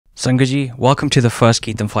Sangat Ji, welcome to the first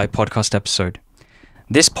Kirtan Fi Podcast episode.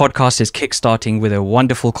 This podcast is kickstarting with a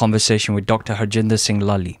wonderful conversation with Dr Harjinder Singh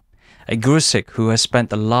Lallie, a Gursikh who has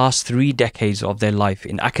spent the last 3 decades of their life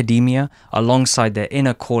in academia alongside their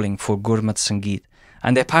inner calling for Gurmat Sangeet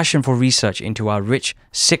and their passion for research into our rich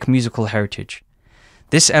Sikh musical heritage.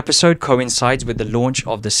 This episode coincides with the launch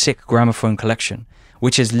of the Sikh Gramophone Collection,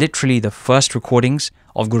 which is literally the first recordings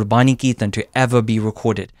of Gurbani Kirtan to ever be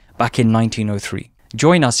recorded back in 1903.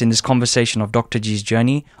 Join us in this conversation of Dr. Ji's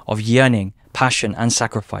journey of yearning, passion and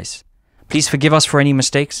sacrifice. Please forgive us for any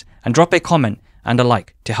mistakes and drop a comment and a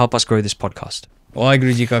like to help us grow this podcast.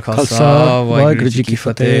 Waheguru Ji Ka Khalsa, Waheguru Ji Ki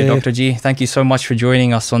Fateh. Dr. Ji, thank you so much for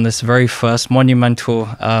joining us on this very first monumental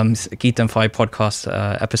Kirtan Fi Podcast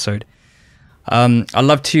episode. I'd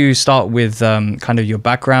love to start with kind of your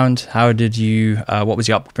background. How did you, what was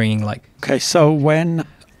your upbringing like? Okay, so when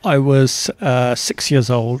I was 6 years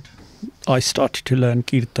old, I started to learn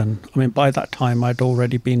Kirtan. I mean, by that time, I'd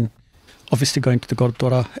already been obviously going to the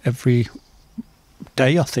Gurdwara every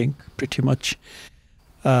day, I think, pretty much.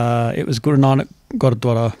 It was Guru Nanak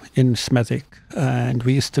Gurdwara in Smethwick, and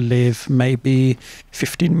we used to live maybe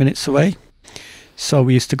 15 minutes away. So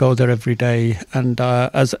we used to go there every day. And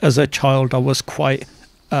as a child, I was quite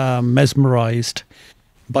mesmerized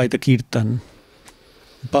by the Kirtan.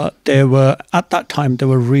 But at that time, there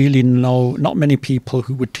were really not many people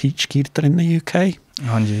who would teach Kirtan in the UK.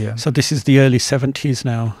 Yeah. So this is the early 70s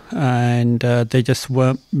now, and there just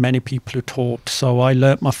weren't many people who taught. So I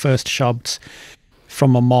learnt my first shabds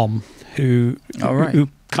from my mom, who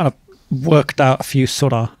kind of worked out a few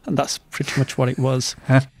surah, and that's pretty much what it was.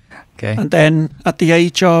 Okay. And then at the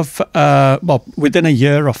age of, within a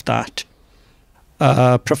year of that,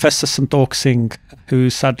 Professor Dr Singh,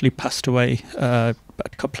 who sadly passed away a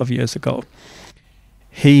couple of years ago,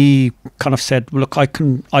 he kind of said, look, I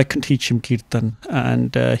can teach him Kirtan.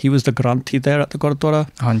 And he was the Granthi there at the Gurdwara.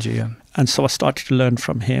 Yeah. And so I started to learn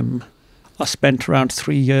from him. I spent around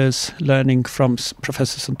 3 years learning from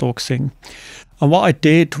Professor Dr Singh. And what I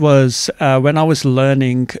did was, when I was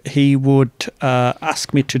learning, he would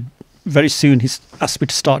ask me to, very soon, he asked me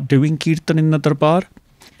to start doing Kirtan in the Darbar.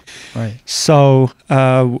 Right. So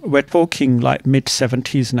we're talking like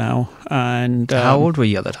mid-70s now. And how old were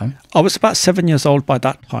you at that time? I was about 7 years old by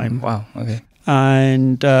that time. Wow. Okay.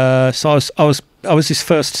 And so I was his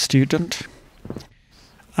first student.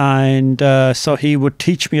 And so he would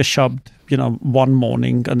teach me a shabd, one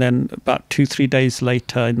morning, and then about 2-3 days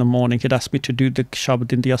later in the morning, he'd ask me to do the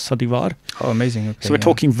shabd in the Asadivar. Oh, amazing. Okay, so we're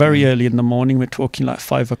talking very early in the morning. We're talking like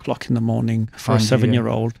 5 o'clock in the morning for a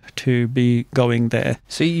 7-year-old to be going there.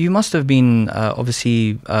 So you must have been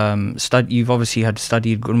obviously you've obviously had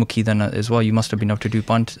studied Gurmukhi then as well. You must have been able to do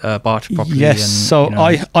Part properly. Yes. And, so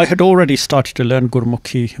I had already started to learn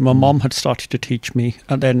Gurmukhi. My mom had started to teach me,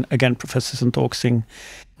 and then again Professor Dr Singh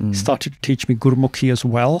started to teach me Gurmukhi as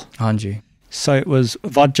well. Hanji. So it was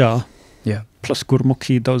Vajja plus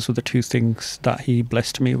Gurmukhi. Those were the two things that he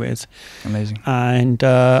blessed me with. Amazing. And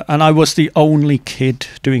I was the only kid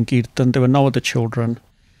doing Kirtan. There were no other children.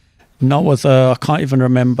 No other, I can't even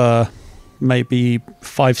remember, maybe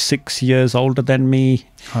 5-6 years older than me,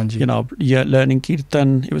 Hanji. learning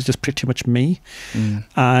Kirtan. It was just pretty much me.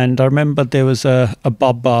 And I remember there was a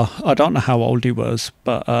Baba, I don't know how old he was,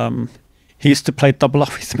 but he used to play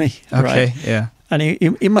tabla with me. Okay, right? yeah. And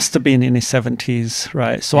he must have been in his 70s,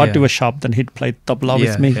 right? So I'd do a shabd and he'd play tabla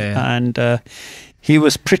with me. Yeah. And he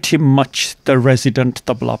was pretty much the resident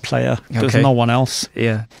tabla player. There was no one else.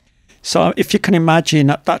 Yeah. So if you can imagine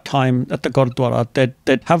at that time at the Gurdwara,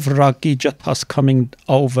 they'd have Ragi Jathas coming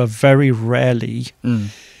over very rarely.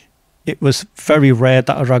 It was very rare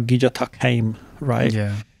that a Ragi Jatha came, right?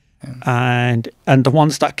 Yeah. And the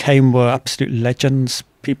ones that came were absolute legends.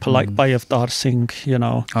 People like Bayavdar Singh,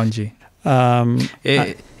 Hanji.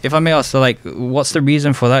 If I may ask, so what's the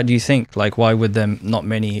reason for that? Do you think, why would there not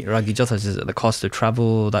many Ragi Jathas? Is it the cost of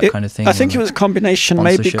travel, that kind of thing? I think it was a combination,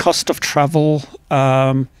 maybe cost of travel.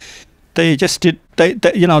 They just did.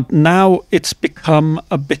 Now it's become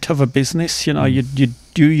a bit of a business. You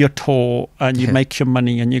do your tour and you make your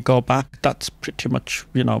money and you go back. That's pretty much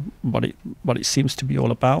what it seems to be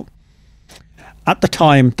all about. At the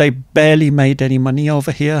time, they barely made any money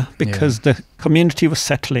over here because the community was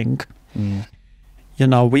settling.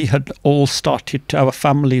 We had all started to, our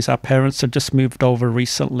families, our parents had just moved over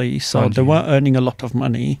recently, so they weren't earning a lot of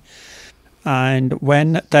money. And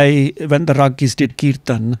when the Raggis did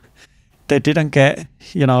Kirtan, they didn't get,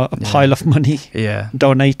 a pile of money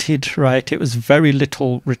donated, right? It was very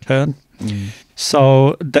little return.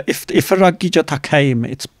 So if a Raggi Jatha came,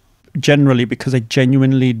 it's generally because they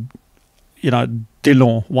genuinely,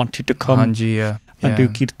 Dilon wanted to come. Hanji, and do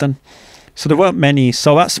Kirtan. So there weren't many.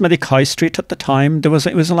 So at Smedic High Street at the time, it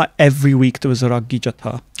was like every week there was a Ragi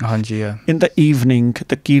Jatha. Hanji, yeah. In the evening,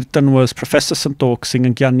 the Kirtan was Professor Santokh Singh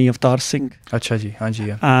and Gyani Avtar Singh. Acha ji, Hanji,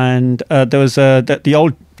 yeah. And there was the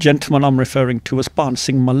old gentleman I'm referring to was Pan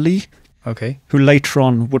Singh Malli. Okay. Who later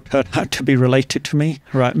on would turn out to be related to me,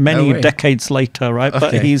 right? Many decades later, right?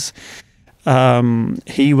 Okay. But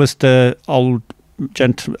he was the old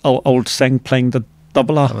Singh playing the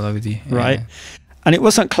tabla, right? Yeah. And it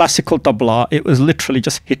wasn't classical tabla; it was literally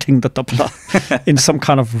just hitting the tabla in some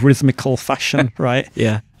kind of rhythmical fashion, right?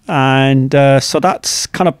 Yeah. And so that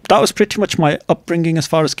was pretty much my upbringing as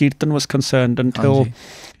far as Kirtan was concerned until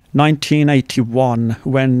 1981,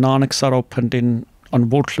 when Nanak Sar opened on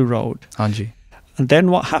Waterloo Road. Hanji. And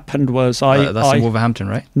then what happened was that's in Wolverhampton,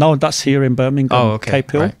 right? No, that's here in Birmingham. Oh, okay.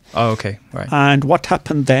 Cape Hill. Right. Oh, okay. Right. And what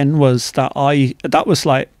happened then was that that was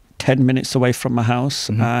like 10 minutes away from my house,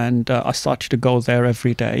 and I started to go there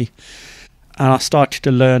every day, and I started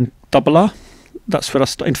to learn tabla. That's where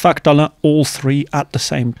in fact I learned all three at the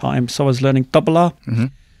same time. So I was learning tabla,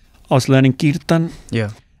 I was learning Kirtan,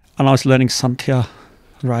 and I was learning Santya.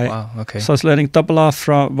 Right. Wow. Okay. So I was learning tabla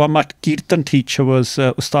from my Kirtan teacher was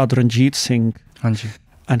Ustad Ranjit Singh,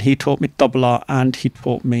 and he taught me tabla and he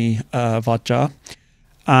taught me vaja,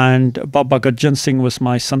 and Baba Gurjan Singh was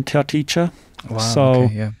my Santya teacher. Wow. So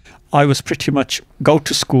I was pretty much go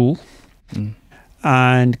to school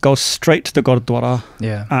and go straight to the Gurdwara.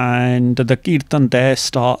 Yeah. And the Kirtan there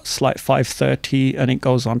starts like 5:30 and it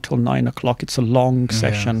goes on till 9 o'clock. It's a long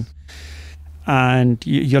session. And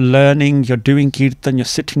you're learning, you're doing Kirtan, you're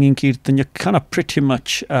sitting in Kirtan, you're kind of pretty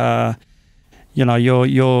much,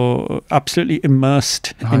 you're absolutely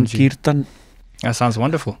immersed in Kirtan. That sounds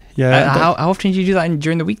wonderful. Yeah. How often do you do that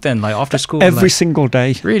during the week then, like after school? Every single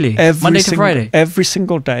day. Really? Monday to Friday? Every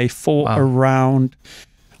single day for around,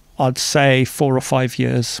 I'd say 4 or 5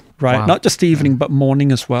 years, right? Wow. Not just the evening, but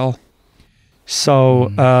morning as well. So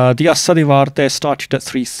the Asadivar there started at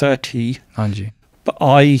 3:30. Hanji. But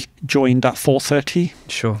I joined at 4:30.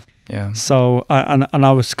 Sure. Yeah. So and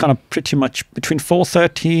I was kind of pretty much between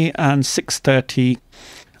 4:30 and 6:30.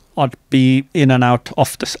 I'd be in and out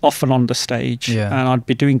off and on the stage, and I'd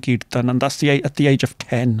be doing Kirtan, and that's at the age of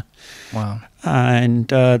 10. Wow. And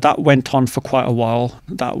that went on for quite a while.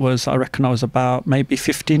 That was, I reckon, I was about maybe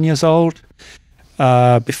 15 years old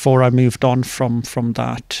before I moved on from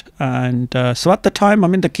that. And so at the time, I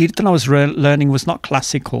mean, the Kirtan I was learning was not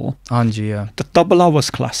classical. Hanji, yeah. The tabla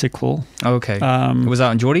was classical. Okay. Was that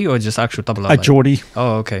on Geordie or just actual tabla? Geordie.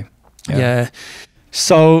 Oh, okay. Yeah.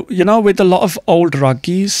 So, with a lot of old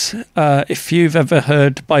ragis, if you've ever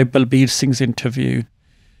heard by Balbir Singh's interview,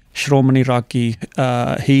 Shromani Ragi,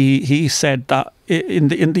 he said that in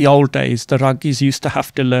the old days, the ragis used to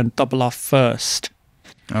have to learn tabla first.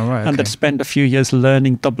 Oh, right, and they'd spend a few years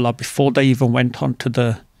learning tabla before they even went on to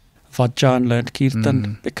the vaja and learned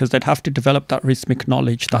Kirtan, because they'd have to develop that rhythmic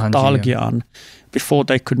knowledge, that Dal Gyan, before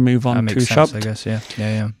they could move on to Shabd. I guess, yeah.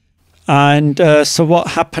 And so what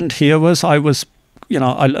happened here was I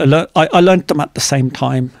learned them at the same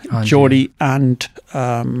time, Geordie and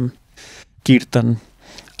Kirtan.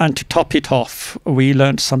 And to top it off, we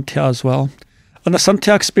learned Santya as well. And the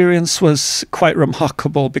Santya experience was quite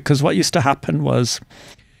remarkable, because what used to happen was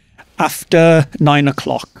after 9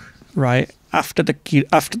 o'clock, right, after the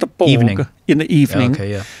Bog, in the evening,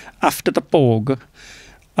 after the Bog,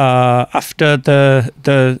 after the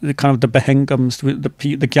kind of the Behengams,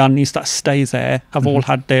 the Gyanis that stay there have all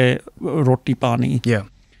had their roti pani. Yeah.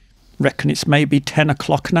 Reckon it's maybe 10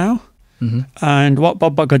 o'clock now. And what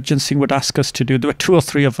Baba Gurjan Singh would ask us to do, there were 2 or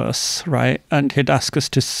 3 of us, right? And he'd ask us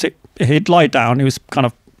to sit, he'd lie down, it was kind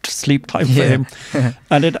of sleep time for him.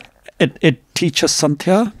 And it'd teach us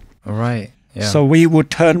Santya. All right. Yeah. So we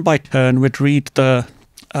would turn by turn, we'd read the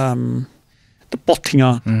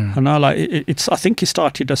Bottinga. I think he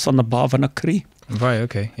started us on the Bhavanakri. Right,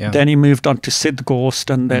 okay. Yeah. Then he moved on to Siddh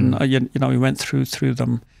Ghost, and then, we went through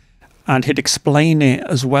them. And he'd explain it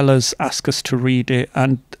as well as ask us to read it.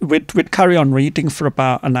 And we'd carry on reading for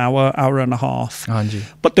about an hour and a half. Hanji.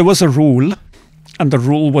 But there was a rule, and the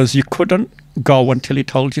rule was you couldn't go until he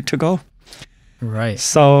told you to go. Right.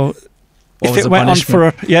 So if it went on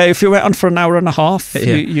for an hour and a half,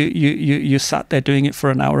 you sat there doing it for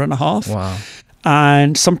an hour and a half. Wow.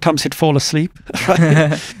 And sometimes he'd fall asleep.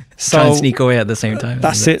 Right? So try and sneak away at the same time.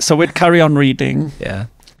 That's it. So we'd carry on reading. Yeah.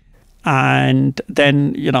 And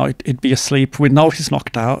then, he'd be asleep. We'd know he's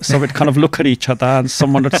knocked out. So we'd kind of look at each other, and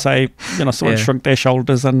someone would say, someone shrunk their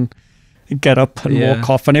shoulders and get up and walk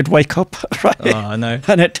off, and he'd wake up, right? Oh, no.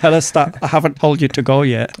 And it'd tell us that I haven't told you to go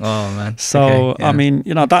yet. Oh, man. So, I mean,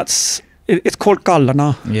 it's called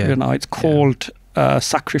Gallana. Yeah. It's called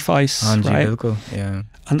sacrifice, right? Bilkul, yeah.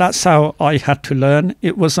 And that's how I had to learn.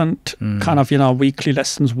 It wasn't kind of, weekly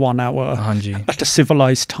lessons, 1 hour at a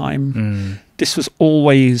civilized time. This was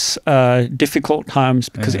always difficult times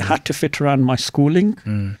because it had to fit around my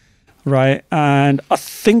schooling, right? And I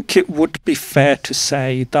think it would be fair to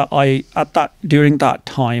say that during that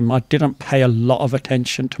time, I didn't pay a lot of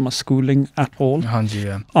attention to my schooling at all.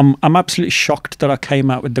 I'm absolutely shocked that I came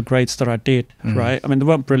out with the grades that I did, right? I mean, they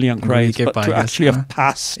weren't brilliant grades, but to actually have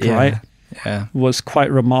passed, right? Yeah, was quite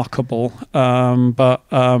remarkable. But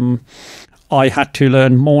I had to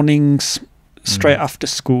learn mornings straight after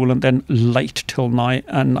school and then late till night.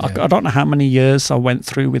 And I don't know how many years I went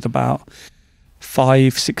through with about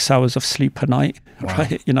 5-6 hours of sleep a night,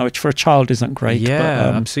 right? Which for a child isn't great. Yeah,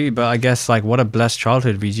 but, absolutely. But I guess like what a blessed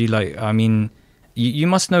childhood, VG. Like, I mean, you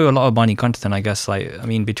must know a lot of Gurbani Kirtan, I guess. Like, I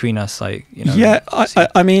mean, between us, like, Yeah,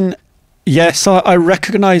 I mean, yes, I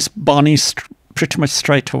recognize Barney's pretty much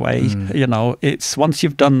straight away. It's once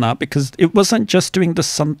you've done that, because it wasn't just doing the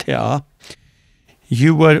Santya.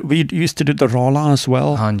 We used to do the Rola as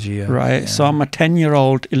well, right? Yeah. So I'm a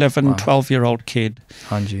 10-year-old, 11, 12-year-old kid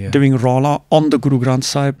doing Rola on the Guru Granth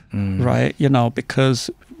Sahib, right? Because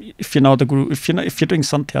if you know the Guru, if you're doing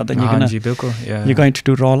Santya, then you're going to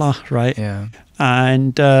do Rola, right? Yeah.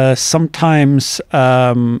 And sometimes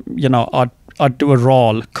I'd do a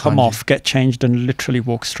roll, come off, get changed, and literally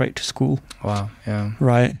walk straight to school. Wow, yeah.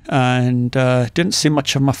 Right, and didn't see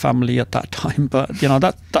much of my family at that time, but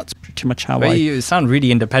that's pretty much how You sound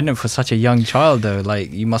really independent for such a young child, though.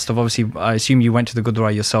 Like, you must have obviously, I assume you went to the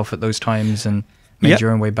Gurdwara yourself at those times and made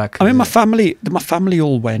your own way back. I mean, my family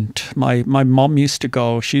all went. My mom used to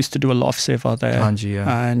go. She used to do a lot of seva there,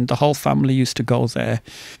 and the whole family used to go there.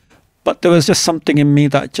 But there was just something in me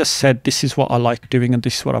that just said, this is what I like doing and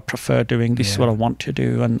this is what I prefer doing. This is what I want to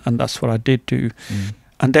do. And that's what I did do.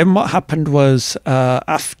 And then what happened was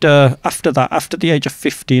after the age of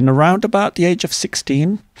 15, around about the age of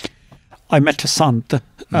 16, I met a Sant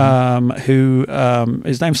who,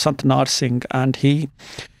 his name's Sant Singh, and he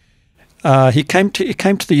came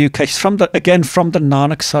to the UK. He's from the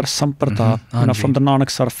Nanaksar Samprada, from the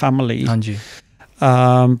Nanaksar family.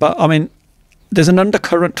 But I mean, there's an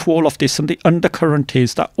undercurrent to all of this, and the undercurrent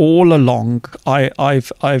is that all along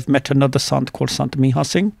I've met another Sant called Sant Miha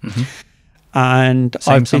Singh, and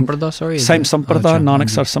same Samprada,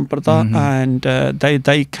 Nanaksar Samprada, and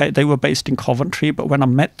they were based in Coventry, but when I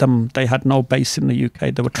met them, they had no base in the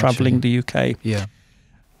UK. They were traveling the UK. Yeah.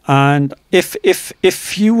 And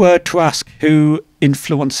if you were to ask who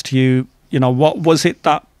influenced you, what was it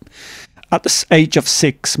that at the age of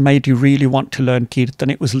 6 made you really want to learn Kirtan?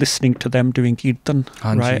 It was listening to them doing Kirtan,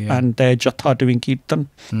 right? Yeah. And their Jatha doing Kirtan.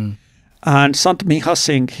 And Sant Miha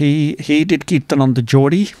Singh, he did Kirtan on the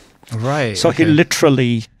Jodi. Right. So he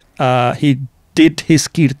literally, he did his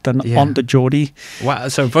Kirtan on the Jodi. Wow.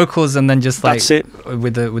 So vocals and then just like that's it.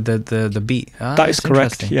 with the beat. That is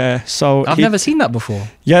correct. Yeah. So I've never seen that before.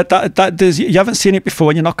 Yeah, you haven't seen it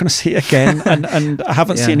before, and you're not going to see it again, and I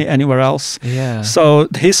haven't seen it anywhere else. Yeah. So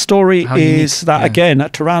his story is that again,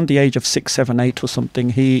 at around the age of 6, 7, 8 or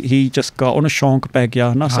something, he just got on a shonk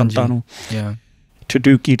begya na santanu. Yeah. To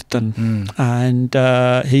do Kirtan, and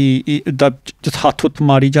he Hathut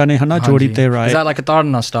Mari Jane Hana Jodi Te, right? Is that like a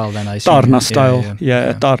Tarna style then? I assume? Tarna style,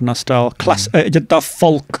 Tarna style, the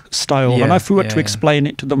folk style. And if we were to explain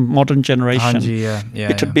it to the modern generation,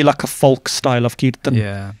 it would be like a folk style of Kirtan.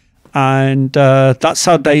 Yeah. And that's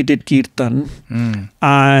how they did Kirtan,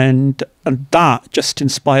 and that just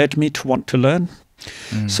inspired me to want to learn.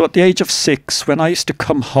 So at the age of 6, when I used to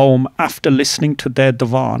come home after listening to their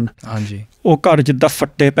Divan, like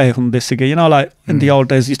in the old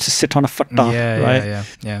days, you used to sit on a fatta, right?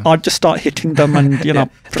 I'd just start hitting them and,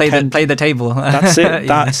 play the table. That's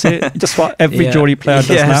it. Just what every Jodi player does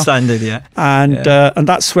now. Standard, And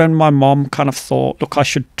that's when my mom kind of thought, look, I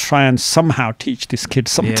should try and somehow teach this kid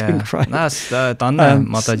something, right? That's Tanna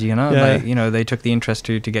Mataji, they took the interest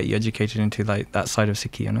to get you educated into like that side of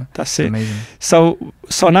Sikhi, That's it. Amazing.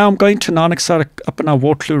 So now I'm going to Nanaksar up in our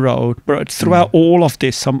Waterloo Road, but throughout all of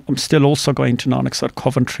this, I'm still also going to Nanaksar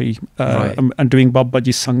Coventry and doing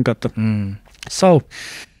Babaji Sangat. So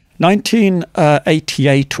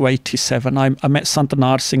 1988 to 87, I met Sant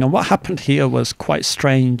Singh, and what happened here was quite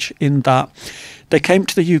strange in that they came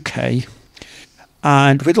to the UK,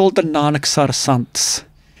 and with all the Nanaksar Sants,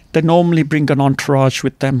 they normally bring an entourage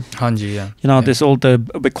with them. Hanji, there's all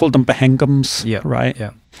we call them Behengams, right?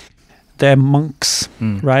 Yeah. they're monks,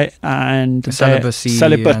 right? And celibacy,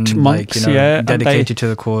 celibate and monks, dedicated to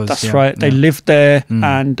the cause. That's right. They live there,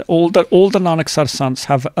 and all the Nanaksar sants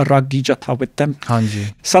have a Ragi Jatha with them.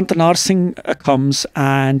 Hanji. Sant Nar Singh comes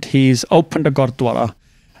and he's opened a Gurdwara.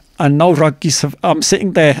 And no Raggis have, I'm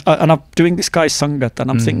sitting there and I'm doing this guy's Sangat,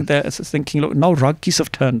 and I'm sitting there thinking, look, no Raggis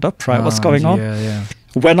have turned up, right? What's going on?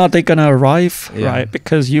 When are they going to arrive, right?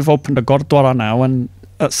 Because you've opened a Gurdwara now, and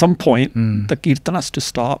at some point, the Kirtan has to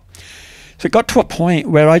start. So it got to a point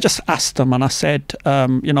where I just asked them and I said,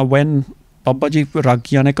 when Babaji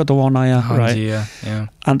Raggiya ne kado aana hai, right?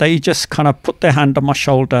 And they just kind of put their hand on my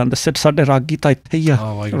shoulder and they said, Sade Raggi ta itthe hi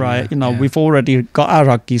hai, right? We've already got our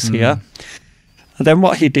Raggis here. And then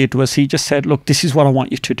what he did was he just said, look, this is what I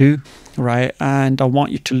want you to do, right? And I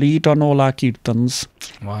want you to lead on all our Kirtans.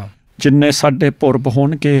 Wow. Jinne Sade Purb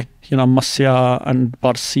honge, Masya and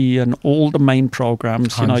Barsi and all the main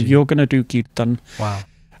programs, you're going to do Kirtan. Wow.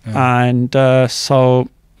 And and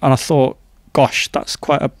I thought, gosh, that's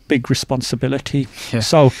quite a big responsibility.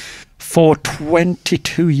 So for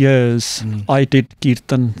 22 years, I did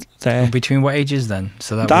Kirtan there. Between what ages then?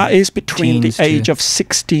 So that is between the age of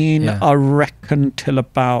 16, I reckon, till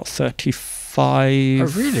about 35.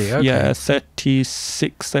 Oh, really? Okay. Yeah,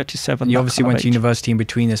 36, 37. You obviously went to university in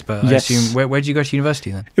between this, but I assume, where did you go to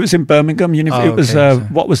university then? It was in Birmingham. It was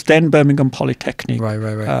what was then Birmingham Polytechnic. Right.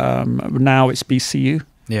 Now it's BCU.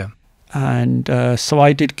 Yeah. And so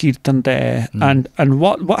I did Kirtan there. And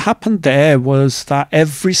what happened there was that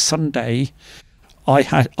every Sunday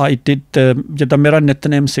I did the Mera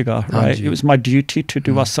Nitnem Siga, right? It was my duty to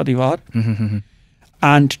do Asadivar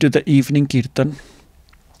and do the evening Kirtan.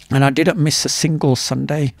 And I didn't miss a single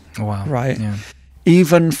Sunday. Wow. Right. Yeah.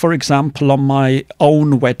 Even, for example, on my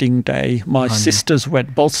own wedding day, my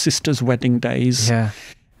both sisters' wedding days. Yeah.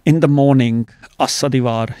 In the morning,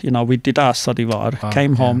 Asadivar, we did our Asadivar,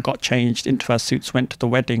 came home, got changed into our suits, went to the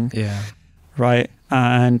wedding. Yeah. Right.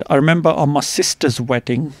 And I remember on my sister's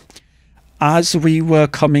wedding, as we were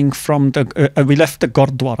coming from we left the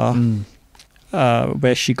Gurdwara,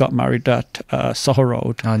 where she got married at Soho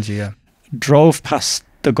Road, drove past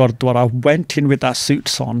the Gurdwara, went in with our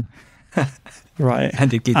suits on. Right.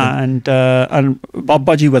 And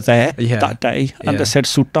Babaji were there that day, and they said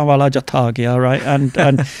Sutta wala jatha aa gaya, right? And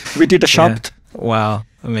we did a shabd. Wow,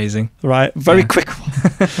 amazing. Right, very quick one.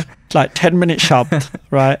 Like 10-minute shabd,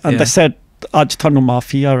 right? And they said Aj thanu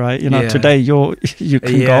maafiya, right? Today you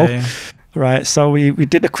can go. Yeah. Right. So we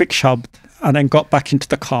did a quick shabd and then got back into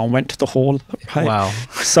the car and went to the hall. Right? Wow.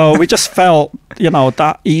 So we just felt,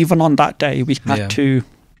 that even on that day we had to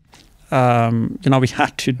we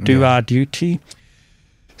had to do our duty.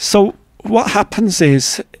 So what happens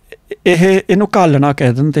is, right?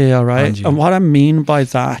 And what I mean by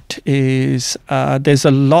that is there's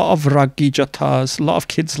a lot of Raggi Jathas, a lot of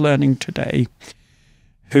kids learning today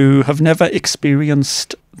who have never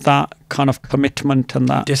experienced that kind of commitment and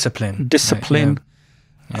that discipline.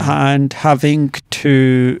 And having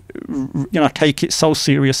to take it so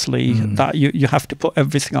seriously that you have to put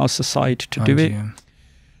everything else aside to do it.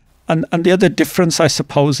 And the other difference, I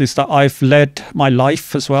suppose, is that I've led my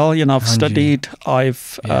life as well. I've studied,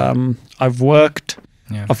 I've worked,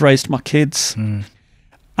 I've raised my kids.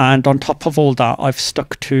 And on top of all that, I've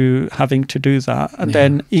stuck to having to do that. And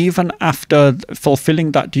then even after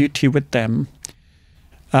fulfilling that duty with them,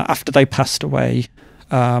 after they passed away,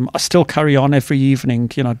 I still carry on every evening,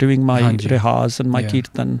 doing my rihas and my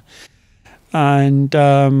kirtan. And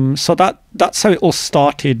so that's how it all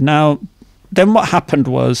started. Now, then what happened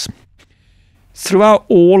was, throughout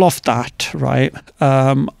all of that, right,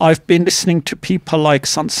 I've been listening to people like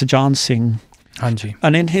Sant Sajan Singh.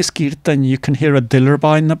 And in his kirtan, you can hear a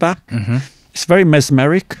dilruba in the back. It's very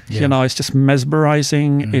mesmeric, it's just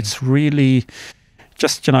mesmerizing. It's really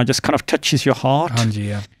just kind of touches your heart.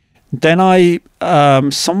 Then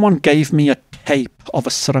someone gave me a tape of a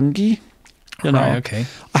sarangi. I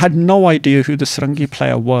had no idea who the sarangi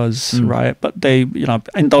player was, right? But they,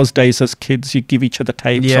 in those days as kids, you give each other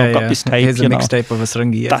tapes. So I've got this tape. Here's a mixtape of a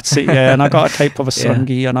sarangi. That's it, and I got a tape of a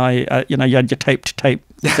sarangi, and I, you had your tape to tape.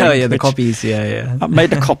 Thing, the copies, I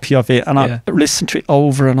made a copy of it, and I listened to it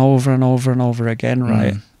over and over and over and over again,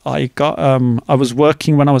 right? I was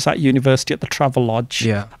working when I was at university at the Travel Lodge.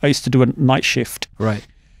 I used to do a night shift. Right.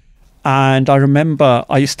 And I remember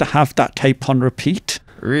I used to have that tape on repeat.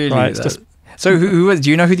 Really? Right. So who was? Do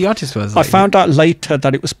you know who the artist was? I found out later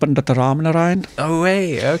that it was Pandit Ramanarayan. Oh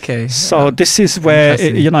way, okay. So this is where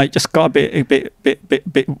it just got a bit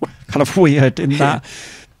kind of weird in that.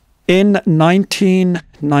 In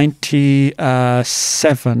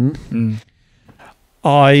 1997,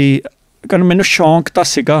 I Minu shauq ta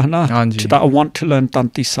siga na that I want to learn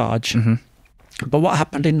Tanti Saaj. But what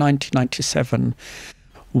happened in 1997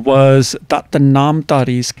 was that the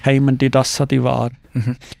Namdaris came and did Asadivar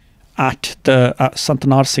at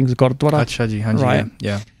Santanar Singh's Gurdwara. Acha ji, right?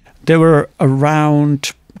 Yeah. There were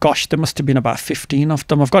around, gosh, there must have been about 15 of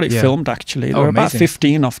them. I've got it filmed actually. There were about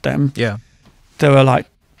 15 of them. Yeah. There were like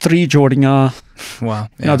 3 Jodinga. Wow.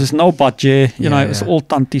 You know, there's no budget. You know, it was all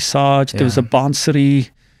Tanti Saaj. There was a Bansuri.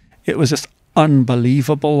 It was just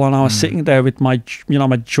unbelievable. And I was sitting there with my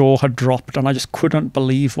jaw had dropped and I just couldn't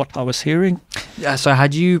believe what I was hearing. Yeah. So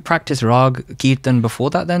had you practiced Rag Kirtan before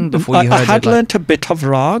that then? Before you I had learnt a bit of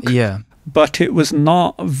Rag. Yeah. But it was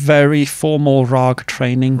not very formal Rag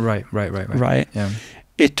training. Right. Yeah.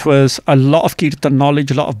 It was a lot of Kirtan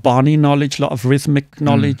knowledge, a lot of Bani knowledge, a lot of rhythmic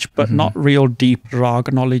knowledge, but not real deep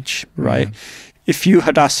Rag knowledge, right? If you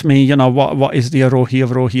had asked me, you know, what is the Arohi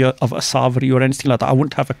of Asavri or anything like that, I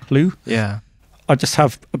wouldn't have a clue. Yeah. I just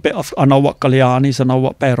have a bit of, I know what Kalyan is, I know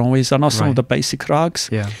what Bairon is, I know some of the basic rags.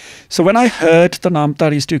 Yeah. So when I heard the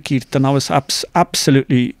Namdaris do Kirtan, I was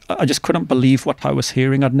absolutely, I just couldn't believe what I was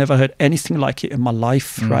hearing. I'd never heard anything like it in my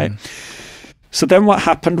life, right? So then what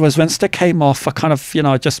happened was once they came off, I kind of, you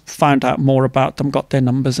know, just found out more about them, got their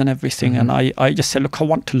numbers and everything. And I just said, look, I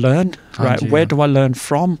want to learn, right? Where do I learn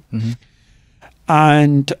from?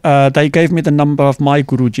 And they gave me the number of my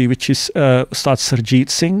Guruji, which is Ustad Sarjeet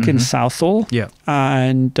Singh in Southall. Yeah.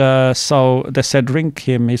 And so they said, ring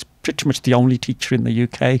him. He's pretty much the only teacher in the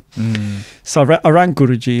UK. So I rang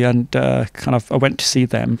Guruji and I went to see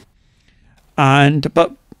them.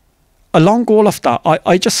 But along all of that,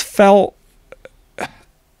 I just felt,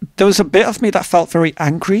 there was a bit of me that felt very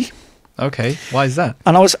angry. Okay, why is that?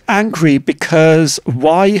 And I was angry because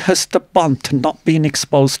why has the Bant not been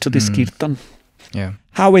exposed to this Kirtan? Yeah.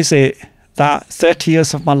 How is it that 30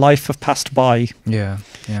 years of my life have passed by? Yeah.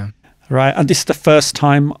 Right, and this is the first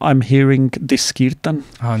time I'm hearing this Kirtan.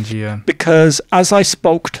 Because as I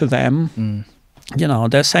spoke to them, you know,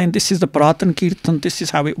 they're saying this is the Puratan Kirtan, this is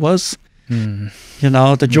how it was. You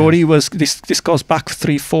know, the Jodi was, this goes back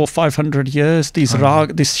 300, 400, 500 years. These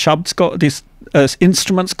shabds these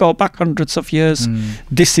instruments go back hundreds of years.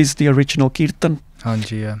 This is the original Kirtan.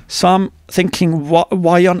 So I'm thinking,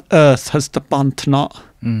 why on earth has the Bant not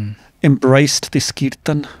embraced this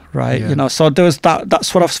Kirtan, right? You know, so there was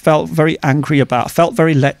that's what I felt very angry about. I felt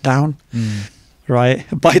very let down, right,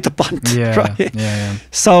 by the Bant, right?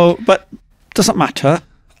 So, but doesn't matter.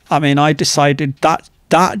 I mean, I decided that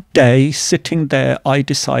day, sitting there, I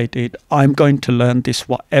decided I'm going to learn this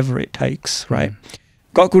whatever it takes, right?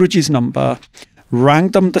 Got Guruji's number, rang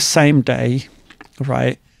them the same day,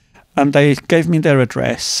 right? And they gave me their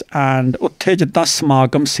address, and utte jidda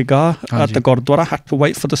smagam siga at the Gurdwara, had to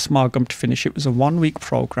wait for the smagam to finish. It was a 1-week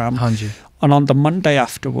program. And on the Monday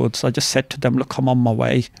afterwards, I just said to them, look, I'm on my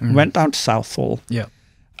way. Went down to Southall. Yeah.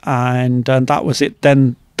 And that was it.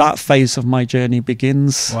 Then that phase of my journey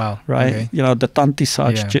begins. Wow. Right? Okay. You know, the Tanti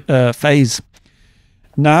Saaj phase.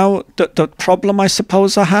 Now, the problem I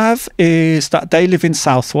suppose I have is that they live in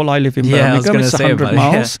Southall, I live in Birmingham. It's 100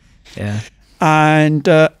 miles. And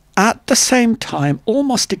at the same time,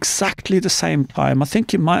 almost exactly the same time, I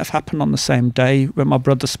think it might have happened on the same day when my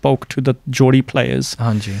brother spoke to the Jodi players.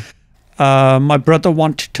 My brother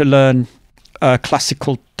wanted to learn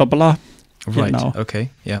classical tabla. Right. You know. Okay.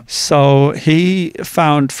 Yeah. So he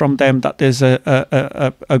found from them that there's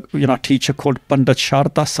a teacher called Pandit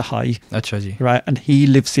Sharda Sahai. Acha ji. Right, and he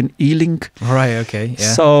lives in Ealing. Right. Okay.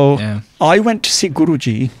 Yeah. So I went to see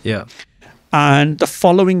Guruji. Yeah. And the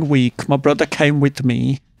following week, my brother came with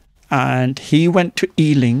me, and he went to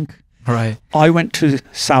Ealing. Right. I went to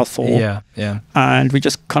Southall. Yeah. And we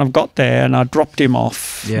just kind of got there, and I dropped him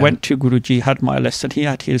off. Yeah. Went to Guruji, had my lesson. He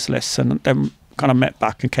had his lesson, and then kind of met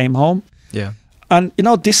back and came home. Yeah. And, you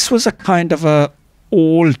know, this was a kind of a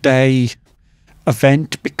all-day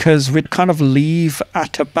event because we'd kind of leave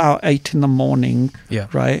at about 8 in the morning,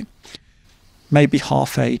 right? Maybe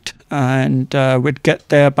 7:30. And we'd get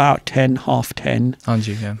there about 10,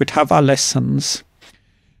 10:30. We'd have our lessons.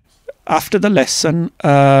 After the lesson,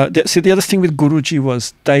 the other thing with Guruji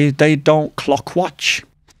was they don't clock watch.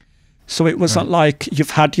 So it wasn't like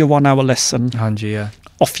you've had your 1 hour lesson.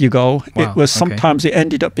 Off you go. Wow, it was sometimes it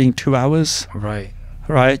ended up being 2 hours. Right.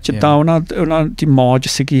 We'd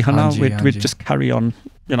just carry on,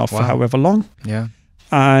 you know, for however long. Yeah.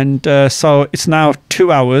 And so it's now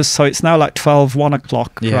 2 hours. So it's now like 1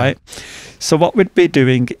 o'clock, right? So what we'd be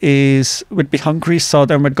doing is we'd be hungry. So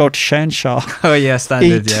then we'd go to Shenshaw. Oh, yeah,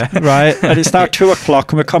 standard, eat, right? And it's now 2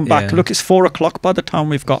 o'clock and we come back. Look, it's 4 o'clock by the time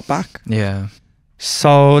we've got back. Yeah.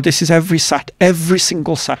 So this is every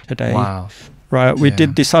single Saturday. Wow. right? We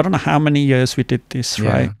did this, I don't know how many years we did this,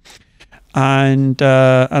 right? And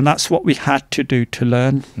that's what we had to do to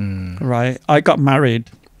learn, right? I got married,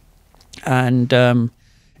 and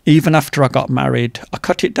even after I got married, I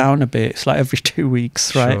cut it down a bit. It's like every 2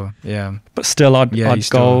 weeks, right? Sure, yeah. But still, I'd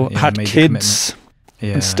go. Had kids,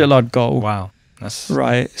 and still I'd go. Wow, that's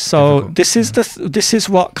right. So difficult. this is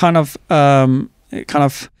what kind of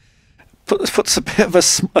puts a bit of a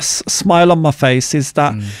smile on my face, is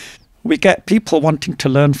that we get people wanting to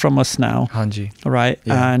learn from us now. Hanji. Right.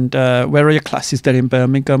 Yeah. And where are your classes? They're in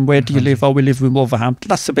Birmingham. Where do you live? Oh, we live in Wolverhampton.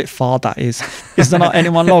 That's a bit far, that is. Is there not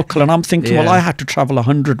anyone local? And I'm thinking, well, I had to travel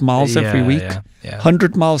 100 miles every week.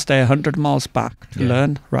 100 miles there, 100 miles back to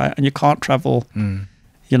learn, right? And you can't travel,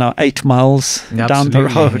 8 miles down the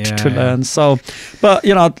road to learn. So, but,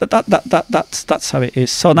 that's how it is.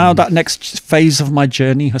 So now that next phase of my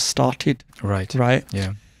journey has started. Right. Right.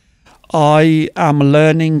 Yeah. I am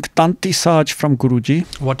learning Tanti Saaj from Guruji.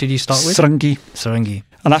 What did you start with? Sarangi.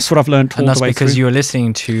 And that's what I've learned all the way through. And that's because you were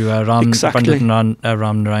listening to Ram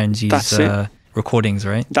Narayan Ji's recordings,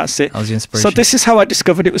 right? That's it. That was the inspiration. So this is how I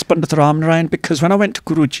discovered it was Pandit Ram Narayan, because when I went to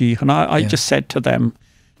Guruji, and I just said to them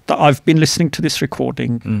that I've been listening to this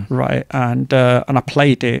recording, right? And I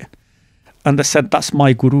played it, and they said, that's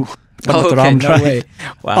my guru. No way.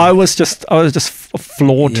 Wow. I was just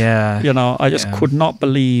floored. Yeah. I just could not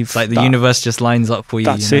believe. It's like the universe just lines up for you.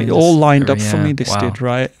 That's it. All lined up for me. This did,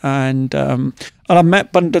 right? And I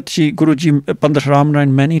met Guruji Pandit Ram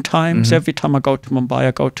Narayan many times. Every time I go to Mumbai,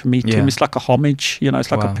 I go to meet him. It's like a homage. It's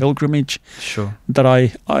like a pilgrimage. Sure. That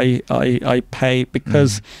I pay,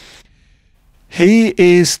 because he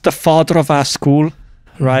is the father of our school,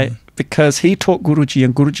 right? Because he taught Guruji,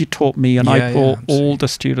 and Guruji taught me, and I taught all the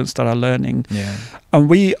students that are learning. Yeah. And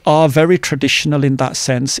we are very traditional in that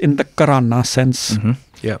sense, in the Gharana sense.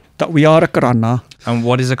 Yeah. That we are a Gharana. And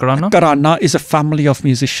what is a Gharana? Gharana is a family of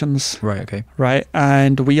musicians. Right, okay. Right.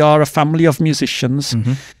 And we are a family of musicians.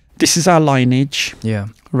 This is our lineage. Yeah.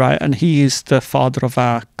 Right. And he is the father of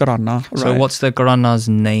our Gharana. Right? So what's the Gharana's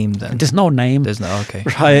name then? There's no name. There's no, okay.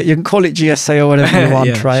 Right. You can call it GSA or whatever you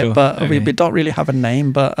want, right? Sure. But we don't really have a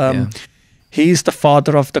name. But he's the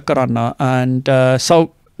father of the Gharana. And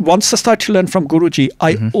so once I started to learn from Guruji,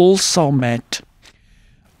 I also met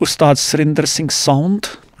Ustad Surinder Singh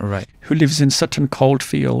Sound, right, who lives in Sutton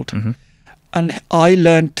Coldfield. And I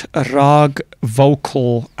learnt a rag,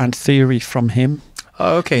 vocal and theory from him.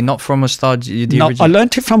 Oh, okay, not from Ustad. I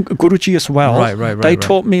learnt it from Guruji as well. Right. They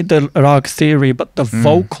taught me the rag theory, but the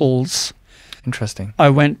vocals. Interesting. I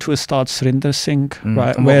went to Ustad Surinder Singh.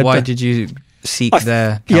 Right. And why did you seek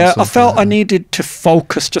their counsel? Yeah, I felt I needed to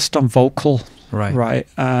focus just on vocal. Right. Right.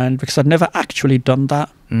 And because I'd never actually done that.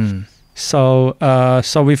 So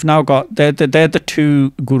we've now got they're the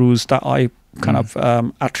two gurus that I kind of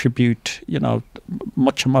attribute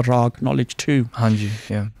much of my rag knowledge to. Hanji,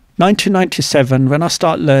 yeah. 1997, when I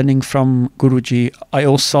start learning from Guruji, I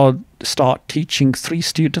also start teaching 3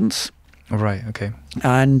 students. Right, okay.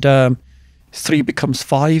 And 3 becomes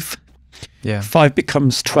 5. Yeah. 5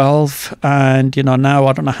 becomes 12. And, now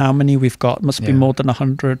I don't know how many we've got. Must be more than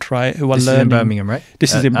 100, right? Who are learning. This is in Birmingham, right?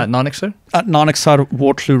 This is at Nanuksar? At Nanuksar,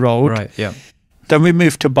 Waterloo Road. Right, yeah. Then we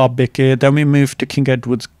moved to Bobbicke. Then we moved to King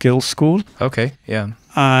Edward's Girls' School. Okay, yeah.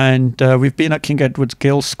 And we've been at King Edward's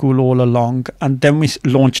Girls' School all along. And then we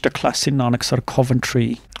launched a class in Nanuksar,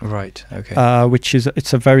 Coventry. Right, okay. Which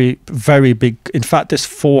it's a very, very big... In fact, there's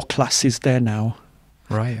 4 classes there now.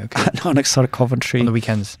 Right, okay. At Nanuksar, Coventry. On the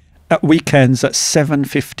weekends? At weekends at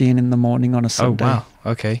 7:15 in the morning on a Sunday. Oh, wow.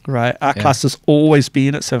 Okay. Right. Our class has always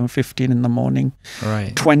been at 7:15 in the morning.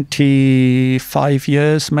 Right. 25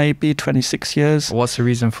 years, maybe 26 years. What's the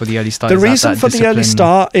reason for the early start? The reason for the early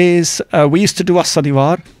start is we used to do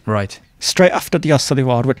Asadiwar. Right. Straight after the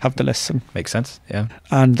Asadiwar, we'd have the lesson. Makes sense. Yeah.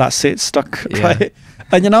 And that's it, stuck. Right.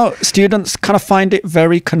 And students kind of find it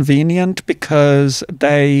very convenient because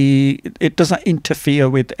it doesn't interfere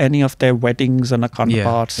with any of their weddings and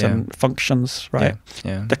counterparts and functions, right?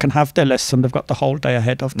 Yeah. They can have their lesson. They've got the whole day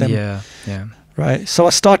ahead of them. Yeah. Right. So I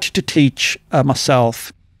started to teach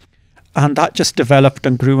myself, and that just developed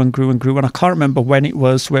and grew and grew and grew. And I can't remember when it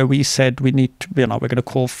was where we said we need to, we're going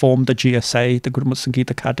to form the GSA, the Gurmat Sangeet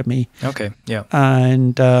Academy. Okay, yeah.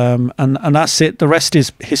 And that's it. The rest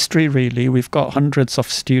is history, really. We've got hundreds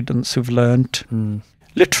of students who've learned,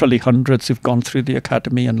 literally hundreds who've gone through the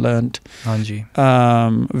academy and learned. Hanji.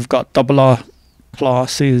 We've got R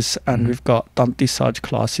classes and we've got Tanti Saaj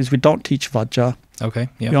classes. We don't teach Vajja. Okay,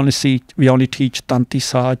 yeah. We only teach Tanti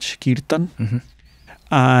Saaj Kirtan.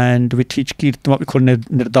 And we teach Kirtan, what we call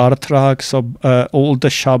Nirdarat Rag. So all the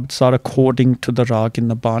shabds are according to the rag in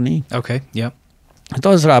the Bani. Okay, yeah.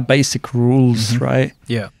 those are our basic rules, right?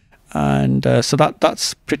 Yeah. And so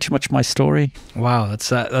that's pretty much my story. Wow,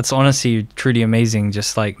 that's honestly truly amazing.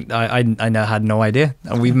 Just like I had no idea.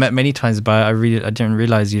 And we've met many times, but I didn't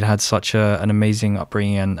realize you'd had such an amazing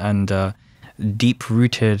upbringing and deep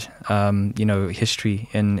rooted history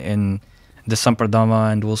in the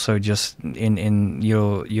Sampradama, and also just in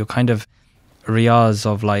your kind of riyaz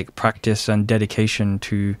of like practice and dedication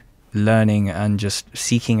to learning and just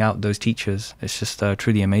seeking out those teachers. It's just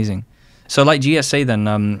truly amazing. So like GSA then,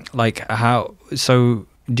 so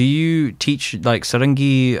do you teach like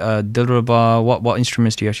Sarangi, Dilruba? What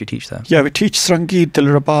instruments do you actually teach there? Yeah, we teach Sarangi,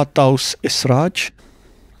 Dilruba, Taus, Israj,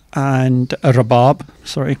 and Rabab,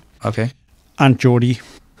 Okay. And Jodi,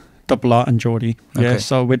 Tabla and Jodi. Yeah, Okay.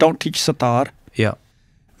 so we don't teach Sitar. Yeah.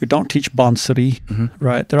 We don't teach Bansuri,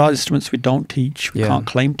 right? There are instruments we don't teach. We can't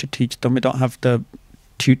claim to teach them. We don't have the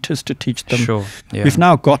tutors to teach them. Sure. Yeah. We've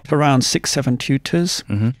now got around 6-7 tutors.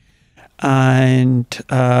 And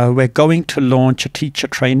we're going to launch a teacher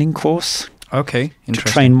training course. Okay, to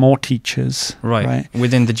train more teachers. Right.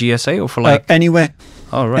 Within the GSA or for like? Anywhere.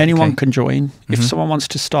 Oh, right. Anyone can join. If someone wants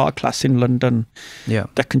to start a class in London,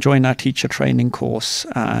 they can join our teacher training course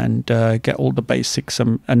and get all the basics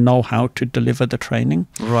and know how to deliver the training.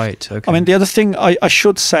 Right, okay. I mean, the other thing I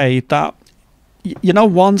should say that,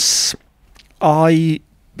 once I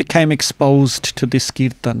became exposed to this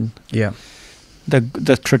Kirtan,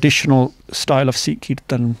 the traditional style of Sikh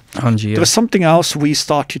Kirtan, there was something else we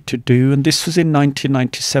started to do, and this was in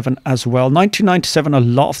 1997 as well. 1997, a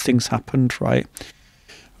lot of things happened, right?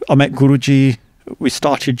 I met Guruji, we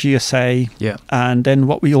started GSA, and then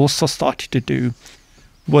what we also started to do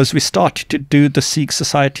was we started to do the Sikh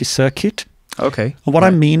Society circuit. Okay. And what I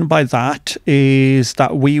mean by that is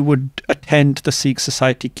that we would attend the Sikh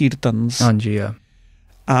Society Kirtans.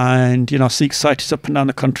 And, Sikh societies up and down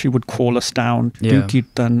the country would call us down to do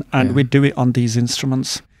Kirtan, and we'd do it on these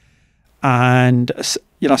instruments. And,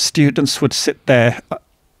 students would sit there.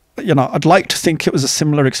 I'd like to think it was a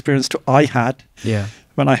similar experience to I had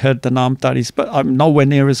when I heard the Namdaris, but I'm nowhere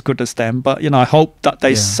near as good as them. But, I hope that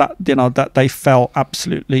they sat, that they felt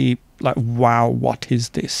absolutely like, wow, what is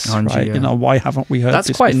this? Right? Why haven't we heard this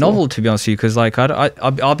That's quite before? novel, to be honest with you, because like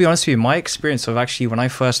I'll be honest with you, my experience of actually when I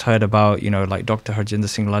first heard about like Dr Harjinder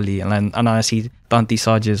Singh Lallie, and I see Tanti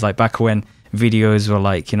Saaj's, like back when videos were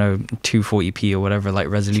like 240p or whatever like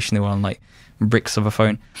resolution, they were on like bricks of a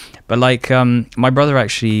phone. But like my brother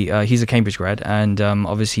actually, he's a Cambridge grad, and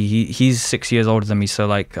obviously he's 6 years older than me, so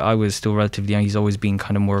like I was still relatively young. He's always been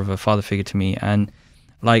kind of more of a father figure to me, and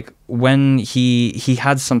like when he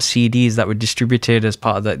had some CDs that were distributed as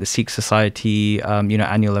part of the Sikh Society,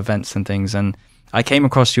 annual events and things, and I came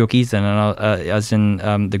across your Kirtan and as in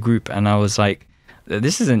the group, and I was like,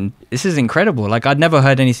 this is incredible. Like I'd never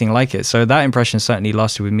heard anything like it. So that impression certainly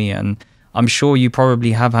lasted with me, and I'm sure you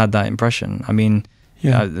probably have had that impression. I mean,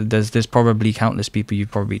 there's probably countless people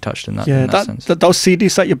you've probably touched in that. Yeah, in that sense. Those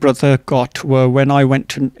CDs that your brother got were when I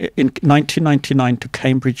went in 1999 to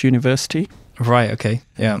Cambridge University. Right, okay,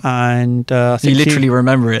 yeah. And I think you literally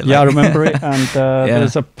remember it. Like. Yeah, I remember it. And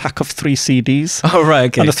there's a pack of 3 CDs. Oh, right,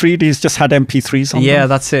 okay. And the 3Ds just had MP3s on them. Yeah,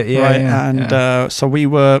 that's it. Yeah, right? Yeah, and so we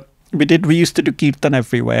used to do Kirtan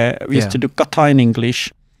everywhere. We used to do Katha in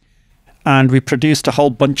English. And we produced a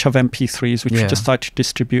whole bunch of MP3s, which we just started to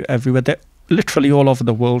distribute everywhere. They're literally all over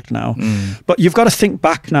the world now. But you've got to think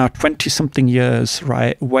back now, 20-something years,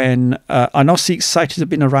 right? When I know Sikh societies have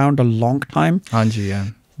been around a long time. Hanji, yeah.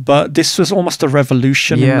 But this was almost a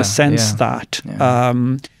revolution in the sense that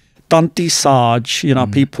Tanti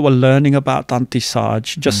Saaj, people were learning about Tanti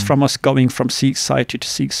Saaj just from us going from Sikh society to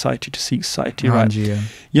Sikh society to Sikh society, right? Hanji,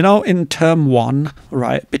 yeah. In term 1,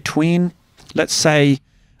 right, between, let's say,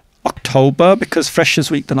 October, because Freshers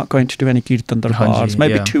Week, they're not going to do any Kirtan Darbars.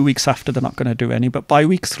 Maybe 2 weeks after, they're not going to do any. But by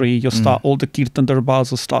week 3, you'll start, all the Kirtan Darbars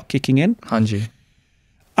will start kicking in. Hanji.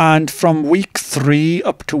 And from week 3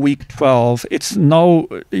 up to week 12, it's no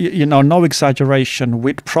exaggeration.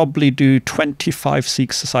 We'd probably do 25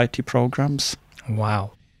 Sikh Society programs.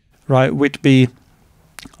 Wow. Right. We'd be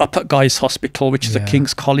up at Guy's Hospital, which is a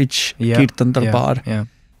King's College Kirtan Darbar. Yeah.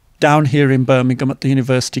 Down here in Birmingham at the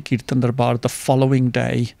University Kirtan Darbar the following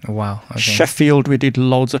day. Wow. Okay. Sheffield, we did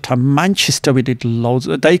loads of time. Manchester, we did loads.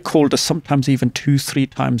 They called us sometimes even 2-3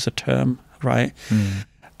 times a term. Right.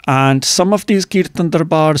 And some of these Kirtan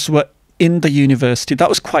Darbars were in the university. That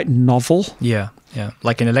was quite novel. Yeah,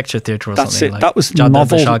 like in a lecture theatre or That's something. That's it. That was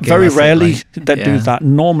novel. Very rarely they'd do that.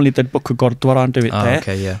 Normally they'd book a Gurdwara and do it there.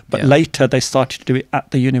 Okay, But later they started to do it at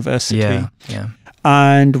the university. Yeah.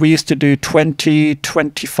 And we used to do 20,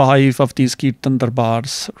 25 of these Kirtan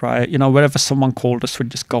darbars, right? You know, wherever someone called us,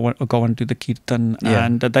 we'd just go and do the Kirtan. Yeah.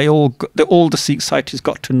 And all the Sikh societies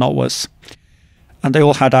got to know us. And they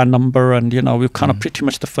all had our number. And, you know, we were kind of pretty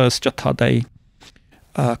much the first Jatha they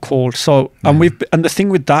called. So, and the thing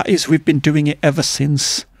with that is we've been doing it ever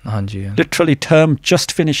since. Literally term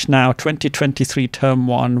just finished now, 2023 term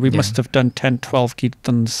 1. We must have done 10, 12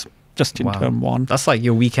 Kirtans just in term 1. That's like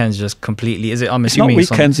your weekends just completely. Is it? I'm it's not assuming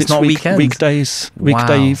weekends. It's not weekends. Weekdays,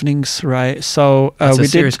 weekday evenings, right? So that's a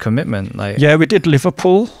serious commitment. Like we did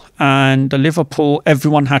Liverpool, and Liverpool.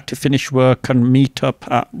 Everyone had to finish work and meet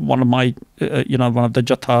up at one of my, one of the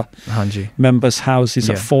Jatha members' houses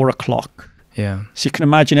at 4:00. Yeah. So you can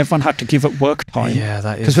imagine everyone had to give up work time. Yeah,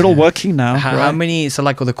 that is. Because we're all working now. How many? So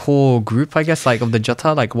like, the core group, I guess, like of the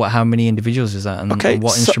Jatha, like how many individuals is that, and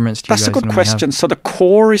what instruments do you guys normally have? That's a good question. So the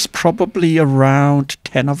core is probably around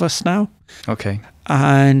 10 of us now. Okay.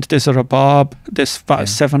 And there's a rabab. There's about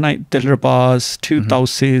 7, 8 dil rabars, 2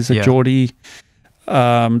 dausis, a jodi,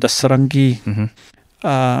 the sarangi.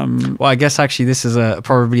 Well, I guess actually this is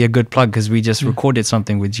probably a good plug because we just recorded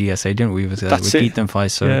something with GSA, didn't we? With Kirtan Fi.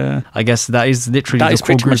 So I guess that is literally the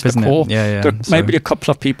core group, isn't it? Yeah. There may be a couple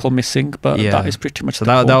of people missing, but that is pretty much the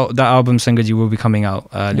core. That album Sangat Ji will be coming out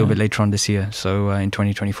a little bit later on this year, so in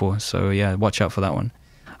 2024. So yeah, watch out for that one.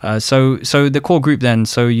 So the core group then.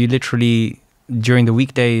 So you literally during the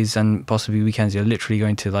weekdays and possibly weekends, you're literally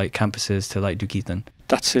going to like campuses to like do Kirtan.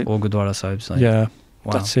 That's it. Or Gurdwara Sahibs. Like,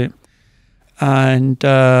 that's it. And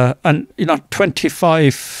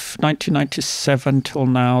 1997 till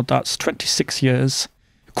now, that's 26 years,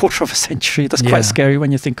 quarter of a century. That's quite scary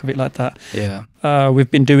when you think of it like that.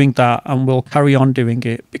 We've been doing that and we'll carry on doing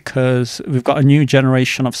it because we've got a new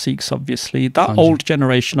generation of Sikhs, obviously. That old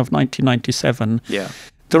generation of 1997,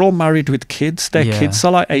 they're all married with kids. Their kids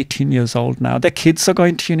are like 18 years old now. Their kids are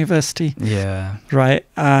going to university. Right.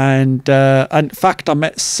 And in fact, I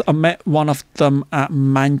met one of them at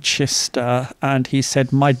Manchester, and he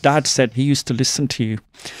said, my dad said he used to listen to you.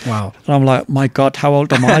 Wow. And I'm like, my God, how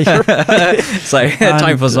old am I? It's like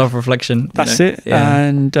time for self-reflection. That's it. Yeah.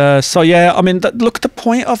 And I mean, look, the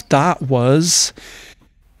point of that was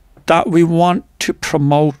that we want to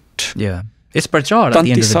promote it's prachar at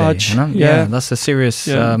the end of the day, you know? That's a serious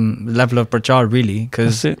level of prachar, really,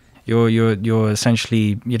 because you're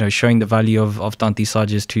essentially showing the value of Tanti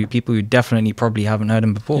Saajes to people who definitely probably haven't heard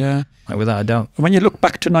them before, like, without a doubt. When you look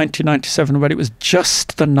back to 1997, where it was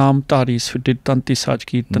just the Namdaris who did Tanti Saaj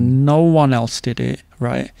Kirtan, no one else did it,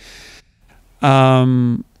 right?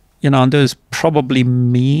 And there's probably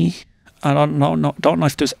me. I don't know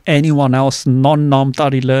if there's anyone else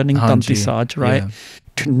non-Namdari learning Tanti Saaj, right?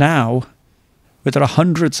 To now, where there are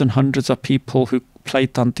hundreds and hundreds of people who play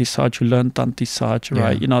Tanti Saaj, who learn Tanti Saaj,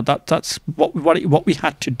 right? That's what we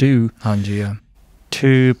had to do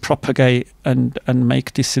to propagate and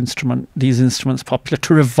make these instruments popular,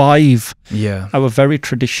 to revive our very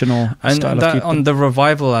traditional style of Kirtan. On the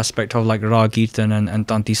revival aspect of like Ra Kirtan and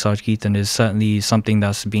Tanti Saaj Kirtan is certainly something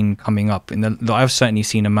that's been coming up. I've certainly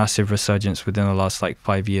seen a massive resurgence within the last like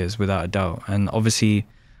 5 years, without a doubt. And obviously,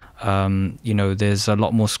 there's a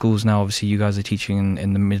lot more schools now. Obviously, you guys are teaching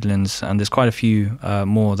in the Midlands, and there's quite a few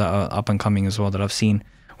more that are up and coming as well that I've seen,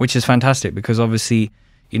 which is fantastic because obviously,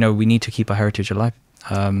 we need to keep our heritage alive.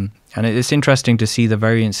 And it's interesting to see the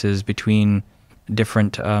variances between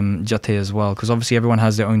different jathe as well, because obviously everyone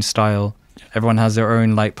has their own style, everyone has their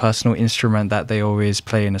own like personal instrument that they always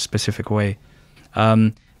play in a specific way.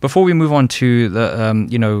 Before we move on to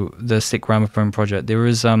the Sikh Gramophone project, there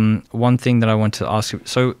is one thing that I want to ask you.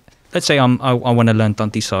 So let's say I want to learn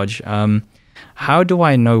Tanti Saaj. How do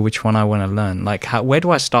I know which one I want to learn? Like, where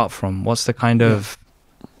do I start from? What's the kind of...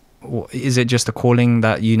 Is it just a calling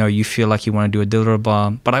that, you feel like you want to do a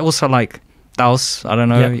Dilraba? But I also like Daus. I don't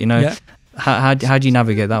know, How do you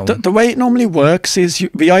navigate that one? The way it normally works is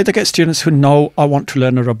we either get students who know, I want to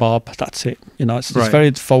learn a rabab, that's it. It's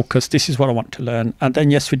very focused, this is what I want to learn. And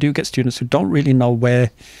then, yes, we do get students who don't really know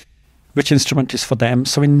which instrument is for them.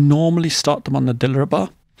 So we normally start them on the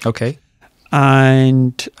Dilraba. Okay.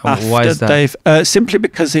 And why is that? They've simply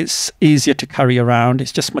because it's easier to carry around.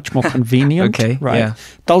 It's just much more convenient. Okay, right. Yeah.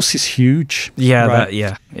 Daus is huge. Yeah,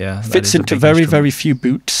 right? Fits into very, very few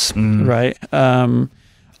boots. Right.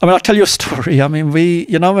 I'll tell you a story. I mean,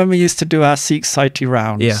 when we used to do our Sikh society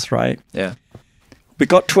rounds, right? Yeah. We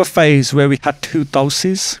got to a phase where we had 2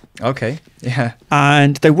 dausis. Okay. Yeah.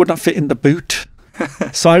 And they wouldn't fit in the boot.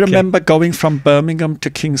 So I remember going from Birmingham to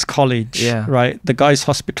King's College, Yeah. right? The Guy's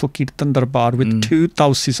Hospital Kirtan Darbar with 2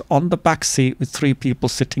 tausis on the back seat with 3 people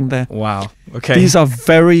sitting there. Wow. Okay. These are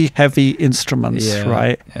very heavy instruments,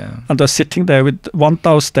 right? Yeah. And they're sitting there with 1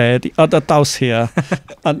 taus there, the other taus here.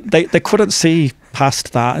 And they couldn't see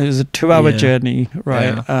past that. It was a 2-hour journey,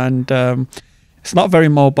 right? Yeah. And it's not a very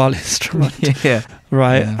mobile instrument. Yeah.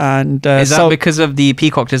 Right. Yeah. And is that because of the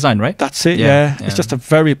peacock design, right? That's it. Yeah. It's just a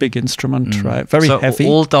very big instrument, right? Very heavy.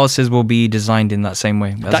 All tauses will be designed in that same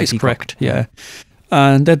way. That is correct. Yeah.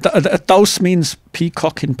 And the taus means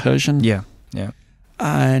peacock in Persian. Yeah. Yeah.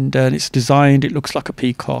 And it's designed. It looks like a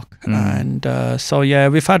peacock. And so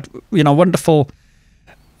we've had wonderful.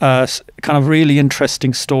 Kind of really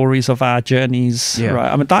interesting stories of our journeys,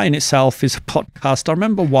 right? I mean, that in itself is a podcast. I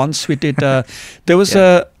remember once we did. There was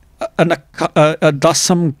a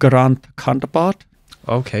Dasam Granth Khandpat.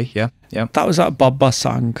 Okay, yeah. That was at Baba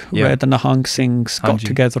Sang, where the Nahang Singhs got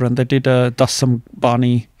together and they did a Dasam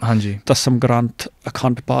Bani, Dasam Granth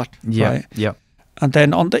Khandpat, right? Yeah. And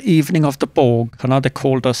then on the evening of the Bhog, they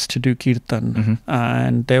called us to do Kirtan,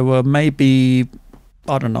 and there were maybe,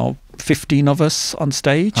 I don't know, 15 of us on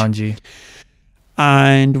stage.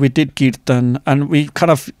 And we did Kirtan, and we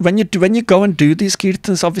kind of, when you go and do these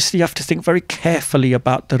Kirtans, obviously you have to think very carefully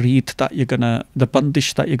about the reed that you're gonna, the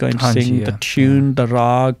bandish that you're going to sing, the tune, the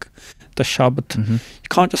rag, the shabd. You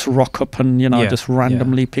can't just rock up and just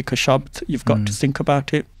randomly pick a shabd. You've got to think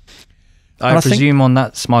about it. I presume on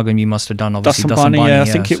that smagam you must have done obviously Dasam Bani, I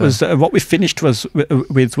think it was what we finished was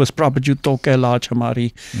Prabhajuto Ke Laaj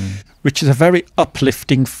Hamari, which is a very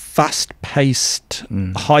uplifting, fast-paced,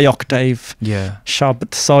 high-octave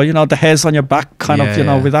shabd. So the hairs on your back kind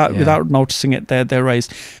of without noticing it, they're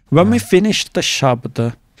raised. When we finished the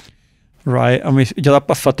shabd, right, and we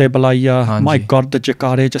Jadappa Fateh Balaya, my God, the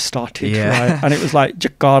Jakare just started, right? And it was like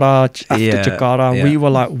Jakara after Jakara. We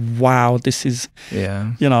were like, wow, this is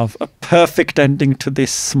a perfect ending to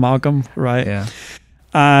this smagam, right?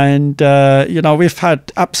 And we've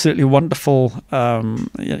had absolutely wonderful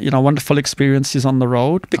wonderful experiences on the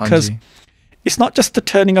road, because it's not just the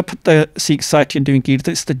turning up at the Sikh site and doing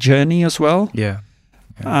Kirtan, it's the journey as well.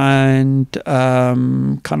 And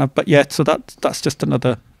so that's just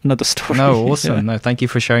another story. No, awesome. No, thank you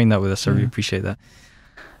for sharing that with us. I really appreciate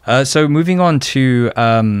that. So moving on to,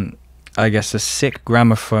 I guess, the Sikh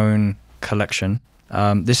Gramophone Collection.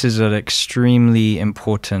 This is an extremely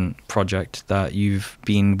important project that you've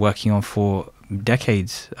been working on for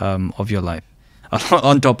decades of your life,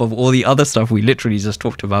 on top of all the other stuff we literally just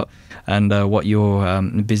talked about, and what you're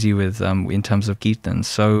busy with in terms of Kirtan.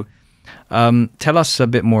 So tell us a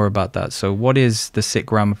bit more about that. So what is the Sikh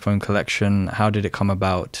Gramophone Collection? How did it come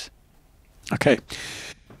about? Okay.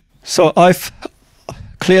 So I've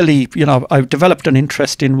clearly, I've developed an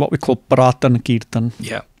interest in what we call Paratan Kirtan.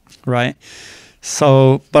 Yeah. Right.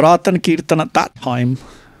 So Paratan Kirtan at that time,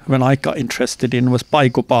 when I got interested in, was by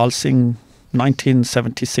Gopal Singh,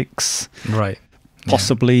 1976. Right.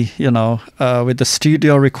 Possibly, with the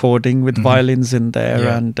studio recording with violins in there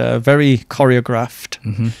and very choreographed.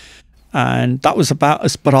 And that was about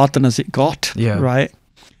as Paratan as it got, right?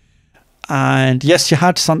 And yes, you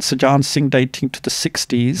had Sant Sajan Singh dating to the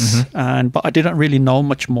 60s, but I didn't really know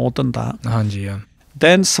much more than that.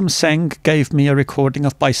 Then some Singh gave me a recording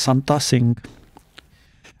of Bhai Santa Singh.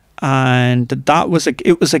 And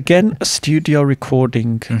it was again a studio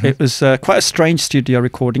recording. It was quite a strange studio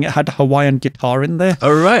recording. It had a Hawaiian guitar in there.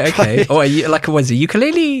 Oh, right, okay. Was it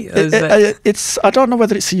ukulele? I don't know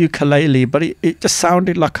whether it's a ukulele, but it just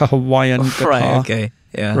sounded like a Hawaiian guitar. Right, okay,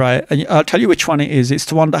 yeah. Right, and I'll tell you which one it is. It's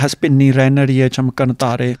the one that has been Nirenariye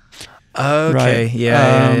Jamkanatare. Okay, right?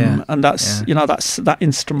 Yeah. And that's that's that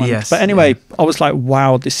instrument. Yes, but anyway, I was like,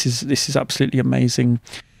 wow, this is absolutely amazing.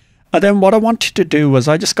 And then what I wanted to do was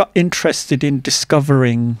I just got interested in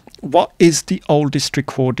discovering what is the oldest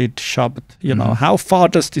recorded shabd, how far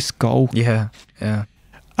does this go? Yeah.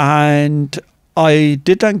 And I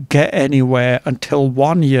didn't get anywhere until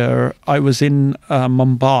one year I was in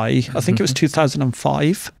Mumbai. I think it was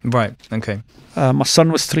 2005. Right, okay. My son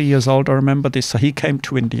was 3 years old, I remember this. So he came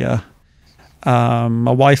to India.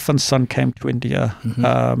 My wife and son came to India.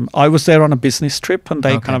 I was there on a business trip and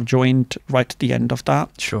they kind of joined right at the end of that.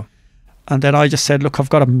 Sure. And then I just said, look,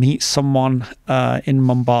 I've got to meet someone in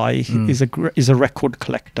Mumbai. He's a record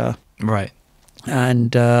collector. Right.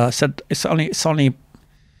 And I said, it's only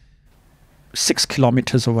 6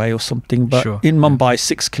 kilometers away or something. But in Mumbai,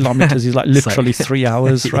 6 kilometers is like literally 3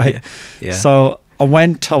 hours, right? Yeah. So I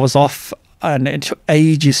was off, and it took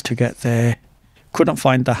ages to get there. Couldn't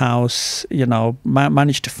find the house,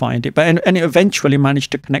 managed to find it. But and eventually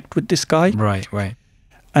managed to connect with this guy. Right.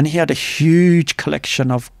 And he had a huge collection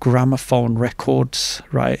of gramophone records,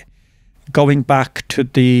 right? Going back to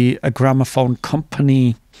the gramophone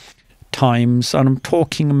company times, and I'm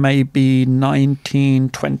talking maybe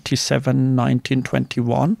 1927,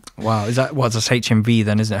 1921. Wow, is that what's HMV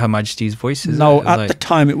then? Isn't it Her Majesty's Voices? No, at the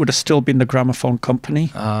time it would have still been the Gramophone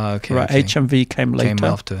Company. Okay. Right, okay. HMV came later. Came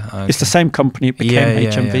after. Okay. It's the same company, it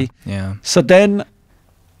became HMV. Yeah. So then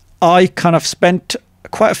I kind of spent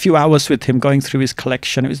quite a few hours with him going through his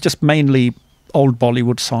collection. It was just mainly old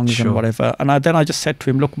Bollywood songs and whatever. And then I just said to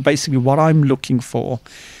him, look, basically what I'm looking for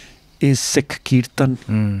is Sikh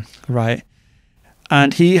Kirtan, right?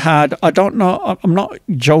 And he had, I don't know, I'm not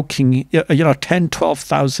joking, 10,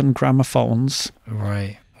 12,000 gramophones.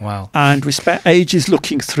 Right, wow. And we spent ages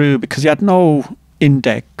looking through because he had no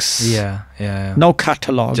index. Yeah. No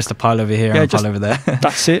catalogue. Just a pile over here and a pile over there.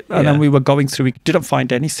 That's it. And then we were going through, we didn't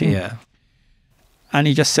find anything. Yeah. And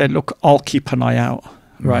he just said, look, I'll keep an eye out,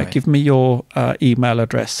 right? Give me your email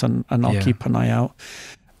address and I'll keep an eye out.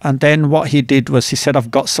 And then what he did was he said, I've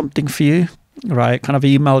got something for you, right? Kind of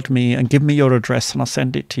emailed me and give me your address and I'll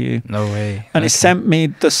send it to you. No way. And he sent me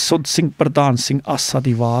the Sud Singh Pradhan Singh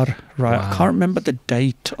Asadiwar, right? Wow. I can't remember the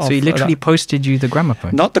date. So he literally posted you the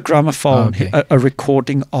gramophone? Not the gramophone, a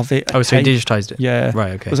recording of it. Oh, so he digitized it? Yeah.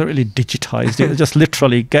 Right, okay. It wasn't really digitized. It was just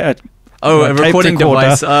literally get a recording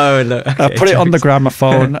device. Oh, look. Okay, put it on the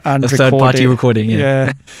gramophone and record third-party recording,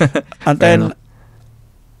 yeah. And then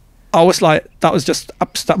I was like, that was just, I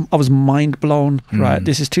was mind blown, right?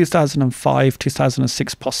 This is 2005,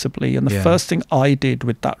 2006 possibly. And the first thing I did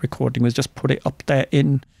with that recording was just put it up there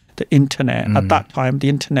in the internet. At that time, the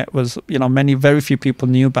internet was, very few people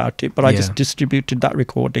knew about it, but I just distributed that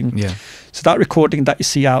recording. Yeah. So that recording that you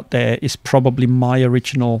see out there is probably my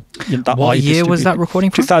original. What year was that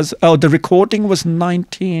recording from? The recording was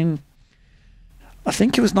 1927.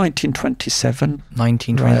 1927.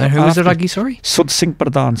 Right. And who was the Raggi, sorry? Sud Singh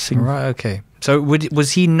Pradhan Singh. Right, okay. So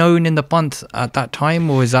was he known in the Panth at that time,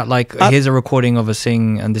 or is that like, here's a recording of a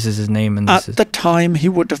Singh and this is his name? And at the time, he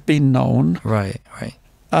would have been known. Right.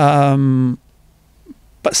 But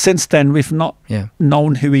since then, we've not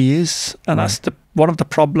known who he is. And that's one of the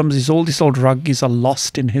problems is all these old Raggis are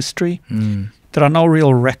lost in history. There are no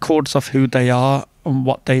real records of who they are and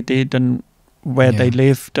what they did and where they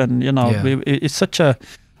lived, and it's such a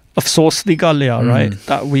afsoos di gall hai, right,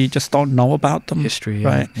 that we just don't know about them. History,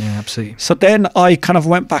 right? Yeah, absolutely. So then I kind of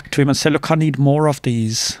went back to him and said, look, I need more of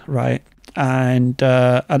these, right? And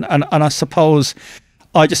I suppose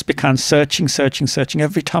I just began searching.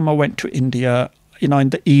 Every time I went to India,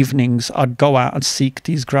 in the evenings, I'd go out and seek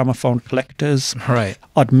these gramophone collectors. Right.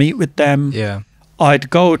 I'd meet with them. Yeah.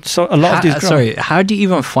 I'd go, so a lot of these... how do you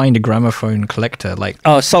even find a gramophone collector?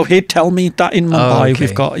 So he'd tell me that in Mumbai,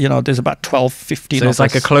 we've got, there's about 12, 15 So it's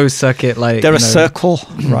like a closed circuit, They're a circle,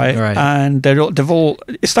 right? And they've all,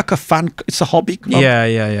 it's like it's a hobby club.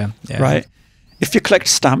 Yeah. Right? If you collect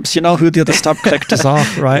stamps, you know who the other stamp collectors are,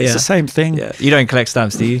 right? It's the same thing. Yeah. You don't collect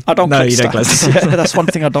stamps, do you? I don't collect stamps. Yeah, that's one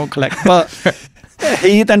thing I don't collect. But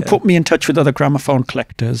he then put me in touch with other gramophone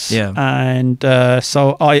collectors. Yeah. And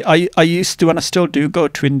so I used to, and I still do, go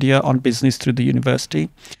to India on business through the university.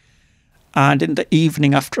 And in the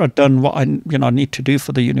evening, after I'd done what I need to do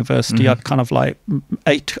for the university, I'd kind of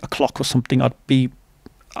 8 o'clock or something, I'd be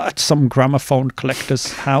at some gramophone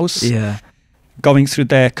collector's house. Yeah. Going through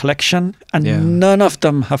their collection, and none of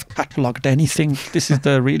them have catalogued anything. This is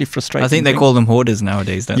the really frustrating I think they call them hoarders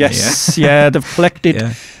nowadays, don't they? Yes, they've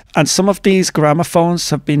collected. And some of these gramophones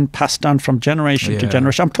have been passed down from generation to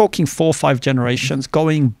generation. I'm talking 4 or 5 generations,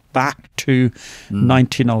 going back to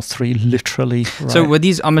 1903, literally. Right? So were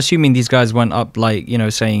these, I'm assuming these guys went up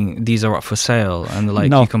saying these are up for sale, and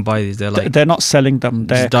you can buy these. They're not selling them.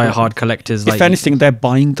 They're die-hard collectors. If anything, they're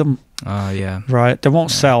buying them. Yeah. Right. They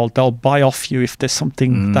won't sell. They'll buy off you if there's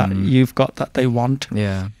something that you've got that they want.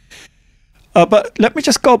 Yeah. But let me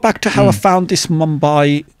just go back to how I found this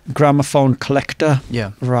Mumbai gramophone collector.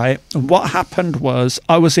 Yeah. Right. And what happened was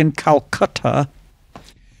I was in Calcutta,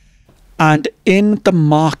 and in the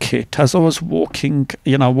market, as I was walking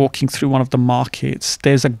through one of the markets,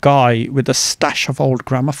 there's a guy with a stash of old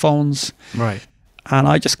gramophones. Right. And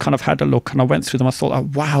I just kind of had a look, and I went through them. I thought, oh,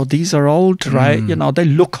 wow, these are old, right? They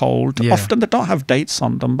look old. Yeah. Often they don't have dates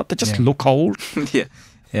on them, but they just look old. Yeah.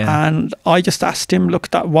 And I just asked him, look,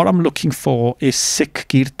 what I'm looking for is Sikh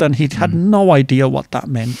Kirtan. He had no idea what that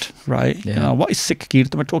meant, right? Yeah. What is Sikh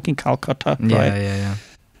Kirtan? We're talking Calcutta, right? Yeah.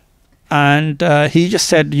 And he just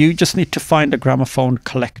said, you just need to find a gramophone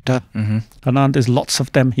collector. And there's lots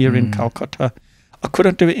of them here in Calcutta. I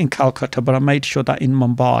couldn't do it in Calcutta, but I made sure that in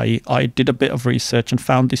Mumbai, I did a bit of research and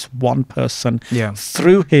found this one person. Yeah.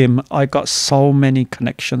 Through him, I got so many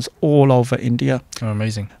connections all over India. Oh,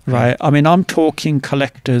 amazing. Right. I mean, I'm talking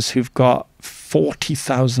collectors who've got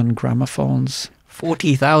 40,000 gramophones.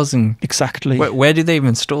 40,000. Exactly. Where do they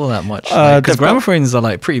even store that much? Because gramophones are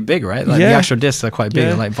like pretty big, right? Like the actual discs are quite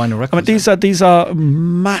big, like vinyl records. I mean, these are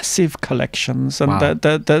massive collections, and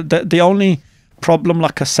the only problem,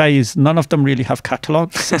 like I say, is none of them really have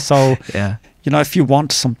catalogs. So you know, if you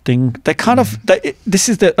want something, they kind of this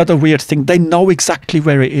is the other weird thing. They know exactly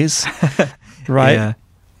where it is, right?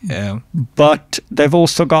 Yeah. But they've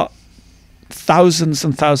also got thousands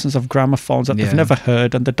and thousands of gramophones that they've never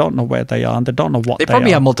heard, and they don't know where they are, and they don't know what they are. They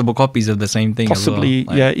probably have multiple copies of the same thing. Possibly, as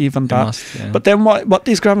well. Like, even that. But then what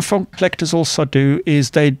these gramophone collectors also do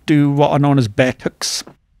is they do what are known as baituks.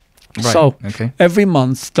 Right. So every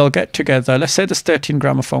month they'll get together. Let's say there's 13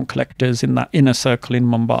 gramophone collectors in that inner circle in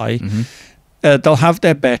Mumbai. They'll have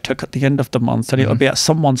their baituk at the end of the month, and it'll be at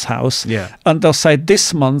someone's house. And they'll say,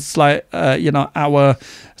 this month, like you know, our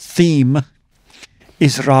theme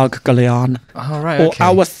is Rag Galyan. Or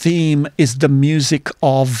our theme is the music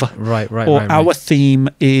of. Our theme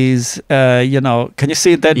is, you know, can you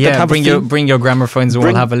see that? Bring your gramophones and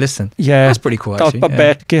we'll have a listen. That's pretty cool, actually.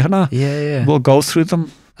 We'll go through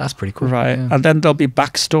them. That's pretty cool. Right. And then there'll be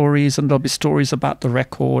backstories, and there'll be stories about the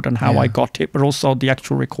record and how I got it, but also the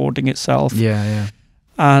actual recording itself.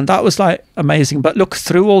 And that was like amazing. But look,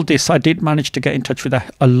 through all this, I did manage to get in touch with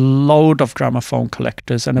a load of gramophone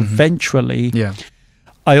collectors, and eventually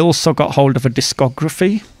I also got hold of a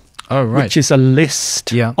discography, which is a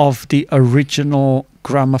list of the original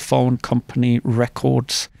gramophone company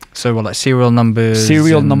records. So like serial numbers,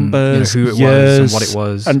 you know, who it years, was and what it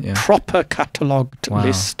was, and proper catalogued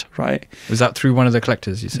list, right? Was that through one of the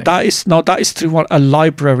collectors, you say? That is through a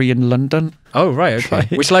library in London. Oh, right, okay.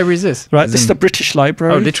 Right. Which library is this? Right, this is the British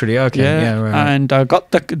Library. Oh, literally, okay. Yeah, right. And I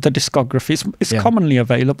got the discography. It's commonly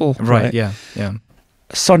available. Right, yeah.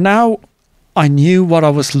 So now I knew what I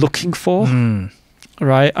was looking for.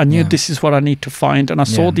 Right, I knew this is what I need to find, and I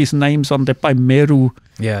saw these names on there by Meru.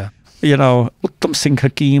 You know, Uttam Singh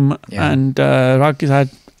Hakim and Ragis. I had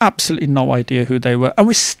absolutely no idea who they were, and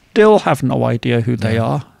we still have no idea who they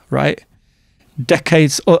are. Right,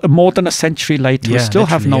 decades or more than a century later, we still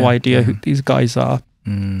have no idea who these guys are.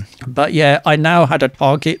 But I now had a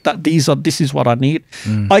target that this is what I need.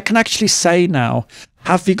 I can actually say now,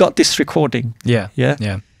 have we got this recording? Yeah.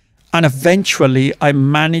 And eventually I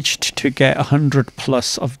managed to get 100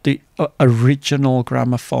 plus of the original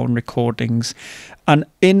gramophone recordings. And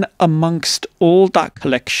in amongst all that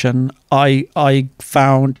collection, I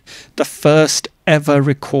found the first ever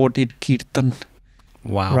recorded Kirtan.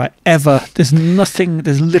 Wow. Right, ever. There's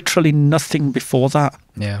literally nothing before that.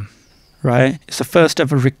 Yeah. Right, it's the first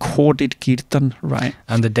ever recorded Kirtan, right?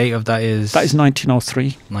 And the date of that is? That is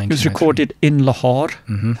 1903. It was recorded in Lahore,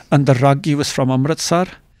 and the Raggi was from Amritsar.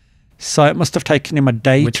 So it must have taken him a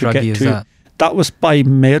day Which to get is to. That? That was by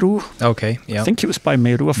Meru. Okay, yeah. I think it was by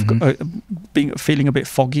Meru. Feeling a bit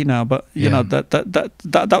foggy now, but you know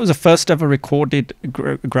that was the first ever recorded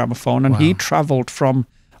gramophone, and he travelled from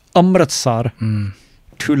Amritsar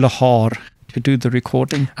to Lahore to do the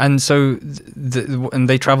recording. And so, and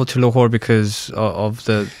they travelled to Lahore because of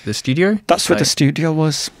the studio? That's where the studio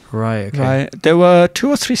was. Right, okay. Right. There were 2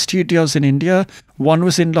 or 3 studios in India. One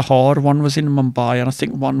was in Lahore, one was in Mumbai, and I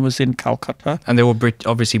think one was in Calcutta. And they were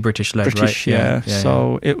obviously British-led, right? Yeah.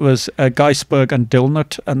 So it was Geisberg and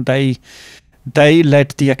Dilnut, and they led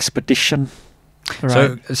the expedition.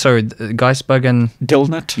 Right. So, sorry, Geisberg and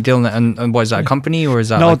Dilnut, and what is that, a company, or is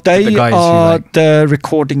that they the guys are the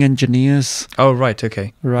recording engineers. Oh, right,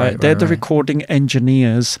 okay. Right, they're the recording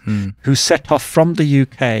engineers who set off from the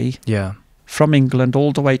UK, from England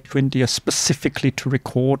all the way to India specifically to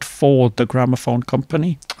record for the gramophone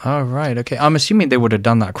company. Oh, right, okay. I'm assuming they would have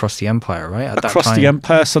done that across the empire, right? Across the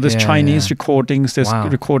empire. So there's Chinese recordings, there's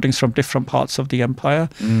recordings from different parts of the empire.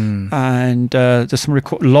 And there's some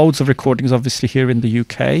loads of recordings obviously here in the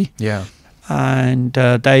UK. Yeah. And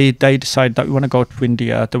they decided that we want to go to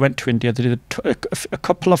India. They went to India. They did a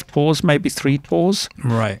couple of tours, maybe 3 tours.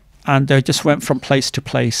 Right. And they just went from place to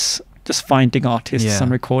place, just finding artists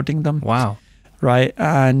and recording them. Wow. Right,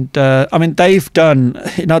 and I mean they've done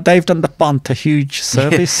the Bant a huge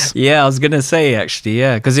service. I was gonna say actually,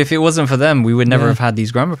 because if it wasn't for them, we would never have had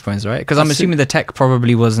these gramophones, right? Because I'm assuming the tech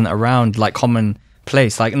probably wasn't around like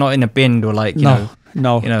commonplace, like not in a bin or like No.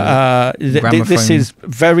 This is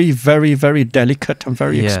very, very, very delicate and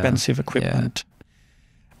very expensive equipment.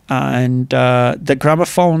 And the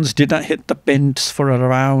gramophones didn't hit the bins for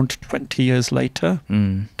around 20 years later.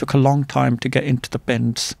 Took a long time to get into the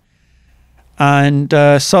bins. And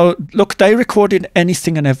so, look, they recorded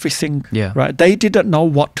anything and everything. Right? They didn't know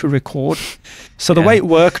what to record. So the way it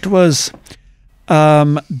worked was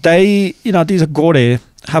they, these Gore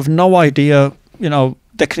have no idea,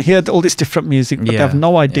 they can hear all this different music, but they have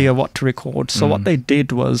no idea what to record. So what they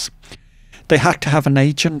did was they had to have an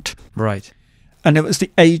agent. Right. And it was the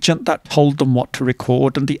agent that told them what to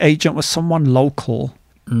record. And the agent was someone local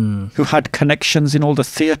who had connections in all the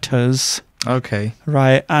theatres. Okay.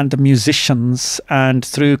 Right. And the musicians. And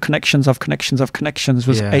through connections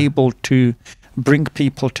was able to bring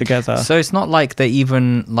people together. So it's not like they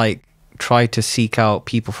even try to seek out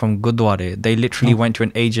people from Gurdwara. They literally went to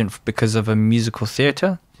an agent because of a musical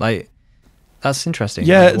theatre. That's interesting.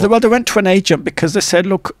 Yeah. They went to an agent because they said,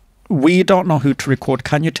 look, we don't know who to record.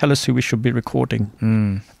 Can you tell us who we should be recording?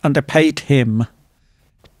 And they paid him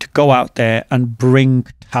to go out there and bring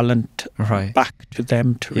talent back to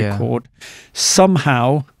them to record.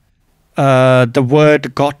 Somehow, the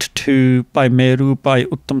word got to by Meru, by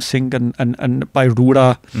Uttam Singh and by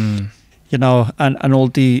Rura, and all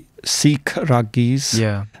the Sikh Raggis.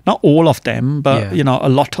 Yeah. Not all of them, but, a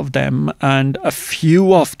lot of them. And a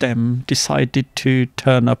few of them decided to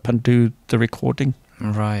turn up and do the recording.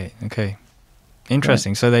 Right. Okay.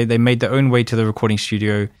 Interesting. Right. So they made their own way to the recording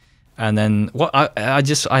studio, and then what?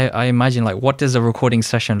 I imagine what does a recording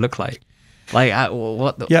session look like? So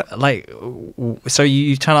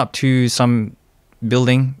you turn up to some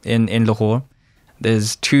building in Lahore.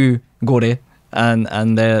 There's two Gore,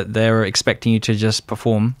 and they're expecting you to just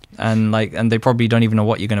perform, and they probably don't even know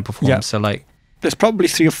what you're going to perform. Yeah. So there's probably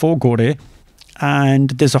 3 or 4 Gore, and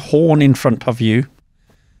there's a horn in front of you.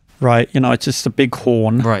 Right, it's just a big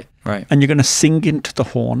horn. Right. And you're going to sing into the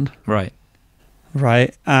horn. Right.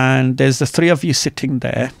 And there's the 3 of you sitting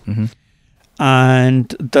there. And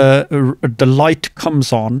the light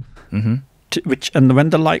comes on. And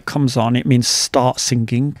when the light comes on, it means start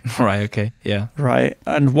singing. Right, okay, yeah. Right,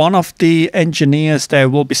 and one of the engineers there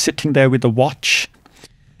will be sitting there with a watch.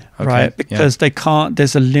 Okay, right, because they can't,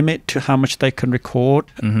 there's a limit to how much they can record.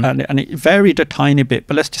 And it varied a tiny bit,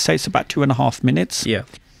 but let's just say it's about 2.5 minutes. Yeah.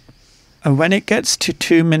 And when it gets to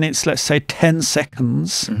 2 minutes, let's say 10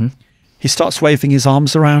 seconds, he starts waving his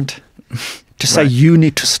arms around to say, you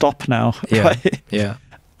need to stop now. Yeah. Right? Yeah.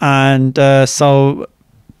 And so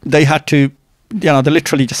they had to, they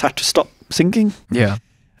literally just had to stop singing. Yeah.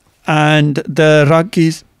 And the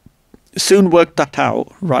Raggis soon worked that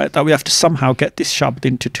out, right? That we have to somehow get this shabd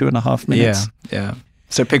into 2.5 minutes. Yeah.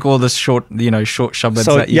 So pick all the short shabds.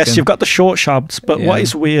 So you've got the short shabds, but what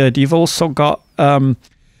is weird, you've also got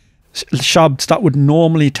shabds that would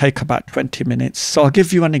normally take about 20 minutes. So I'll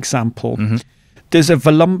give you an example. There's a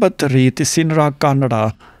Valambadri, this in Rag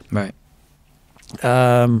Kannada. Right.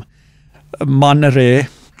 Manare.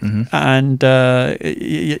 And,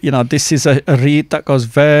 this is a reed that goes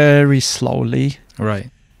very slowly. Right.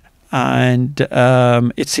 And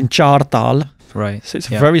it's in Chardal. Right. So it's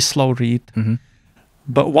a very slow reed.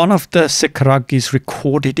 But one of the Sikh Raggis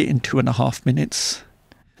recorded it in 2.5 minutes.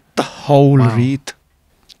 The whole reed.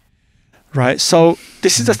 Right. So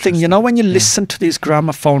this is the thing, when you listen to these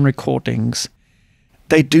gramophone recordings,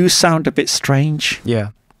 they do sound a bit strange.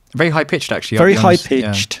 Yeah. Very high pitched, actually. Very high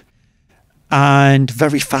pitched and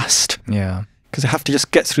very fast. Yeah. Because they have to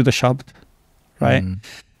just get through the shabd. Right.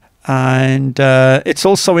 And it's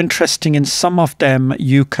also interesting, in some of them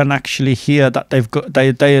you can actually hear that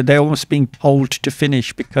they're almost being told to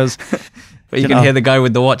finish, because but you can hear the guy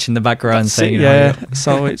with the watch in the background saying,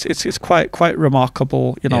 so it's quite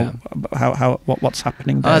remarkable, what's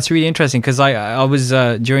happening there. That's really interesting, because I was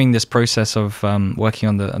during this process of working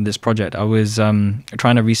on this project, I was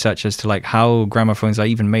trying to research as to how gramophones are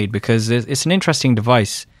even made, because it's an interesting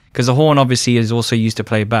device, because the horn obviously is also used to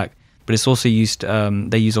play back, but it's also used,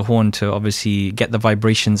 they use a horn to obviously get the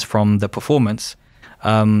vibrations from the performance,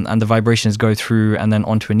 and the vibrations go through and then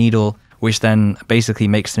onto a needle, which then basically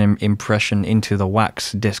makes an impression into the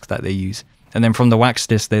wax disc that they use. And then from the wax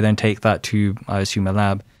disc, they then take that to, I assume, a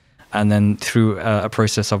lab. And then through a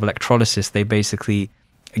process of electrolysis, they basically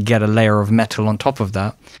get a layer of metal on top of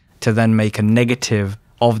that to then make a negative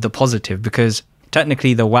of the positive. Because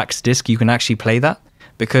technically the wax disc, you can actually play that,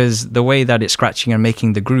 because the way that it's scratching and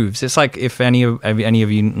making the grooves, it's like, if any of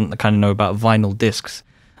you kind of know about vinyl discs.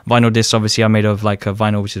 Vinyl discs obviously are made of a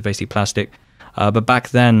vinyl, which is basically plastic. But back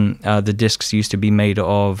then, the discs used to be made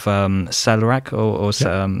of shellac or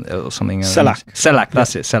something. Shellac. Shellac,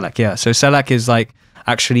 that's it, shellac, yeah. So shellac is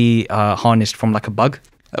actually harnessed from a bug.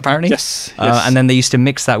 apparently. Yes. And then they used to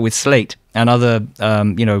mix that with slate and other,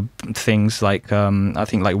 things like, I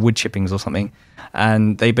think like wood chippings or something.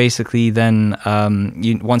 And they basically then,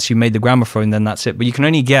 once you made the gramophone, then that's it. But you can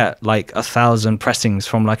only get like 1,000 pressings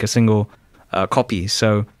from like a single copy.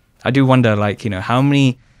 So I do wonder, like, how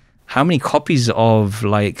many copies of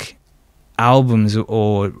like albums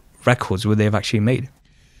or records would they have actually made?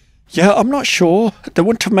 Yeah, I'm not sure. They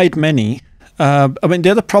wouldn't have made many. I mean, the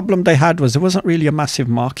other problem they had was there wasn't really a massive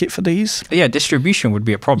market for these. Yeah, distribution would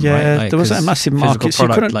be a problem, right? Yeah, there wasn't a massive market. So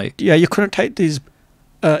you couldn't take these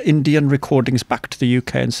Indian recordings back to the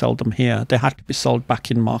UK and sell them here. They had to be sold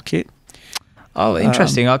back in market. Oh,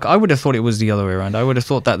 interesting. I would have thought it was the other way around. I would have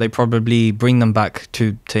thought that they probably bring them back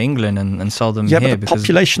to England and sell them here. Yeah, but the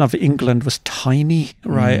population of England was tiny,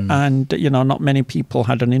 right? And, not many people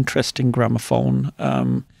had an interest in gramophone.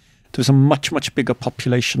 There was a much, much bigger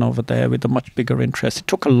population over there with a much bigger interest. It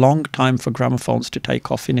took a long time for gramophones to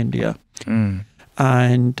take off in India. And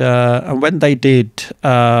when they did,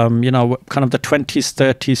 kind of the 20s,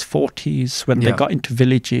 30s, 40s, when they got into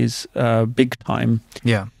villages big time,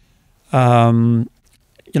 Bollywood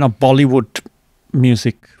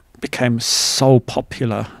music became so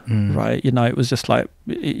popular, right? It was just like,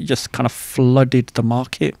 it just kind of flooded the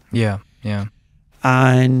market. Yeah.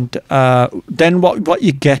 And then what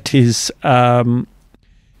you get is you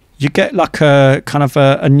get like a kind of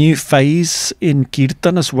a new phase in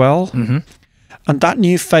Kirtan as well. And that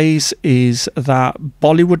new phase is that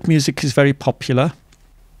Bollywood music is very popular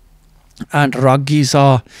and Raggis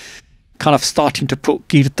are kind of starting to put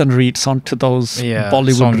Kirtan reeds onto those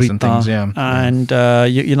Bollywood reeds. And things, and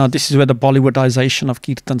this is where the Bollywoodization of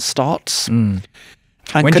Kirtan starts. When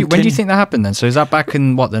do you think that happened then? So is that back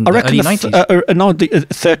in what then? I reckon early 90s? No, the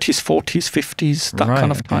 30s, 40s, 50s, that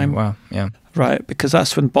kind of time. Wow, yeah. Right, because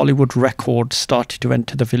that's when Bollywood records started to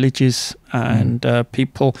enter the villages and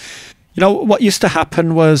people... what used to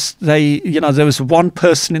happen was there was one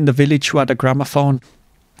person in the village who had a gramophone,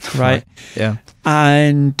 right? Yeah.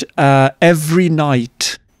 And every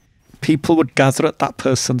night people would gather at that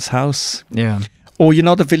person's house. Yeah. Or,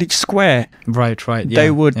 the village square. Right. Yeah,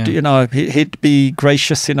 they would, he'd be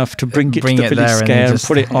gracious enough to bring it to the village square and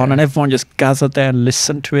put it on, and everyone just gathered there and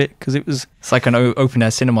listened to it because it was... It's like an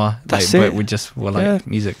open-air cinema, but with just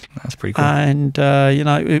music. That's pretty cool. And,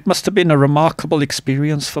 it must have been a remarkable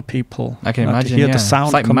experience for people. I can imagine, to hear the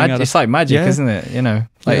sound coming out. It's like magic, isn't it?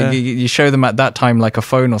 Like you show them at that time like a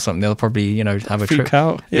phone or something, they'll probably, have a freak trip.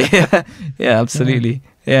 out. Yeah, absolutely.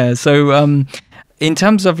 Yeah, so... in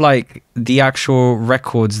terms of like the actual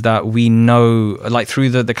records that we know, like through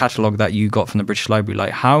the catalogue that you got from the British Library,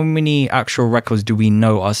 like how many actual records do we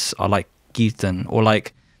know are like Kirtan or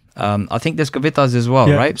like, I think there's Kavitas as well,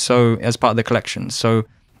 right? So as part of the collection. So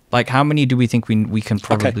like how many do we think we can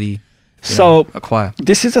probably acquire?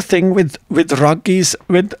 This is the thing with Raggis,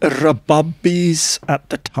 with Rababis at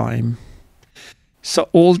the time. So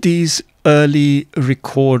all these early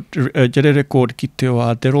record kite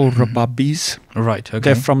hua, they're all Rababis. Right, okay.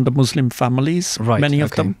 They're from the Muslim families, many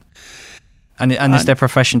of them. And it's their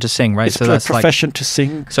profession to sing, right? It's their profession to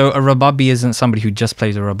sing. So a Rababi isn't somebody who just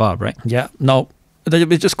plays a rabab, right? Yeah, no.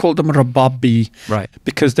 We just call them Rababi. Right.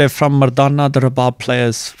 Because they're from Mardana, the Rabab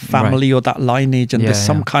players' family or that lineage, and there's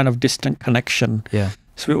some kind of distant connection. Yeah.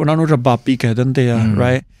 So we were Rababi Gadan there,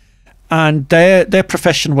 right? And their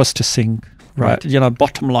profession was to sing. Right.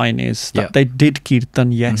 Bottom line is that they did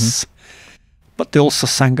Kirtan, yes, but they also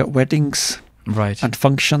sang at weddings, right, and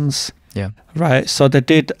functions, right. So they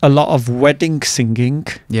did a lot of wedding singing,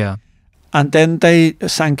 and then they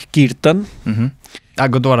sang Kirtan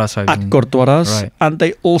at Gurdwaras, right. and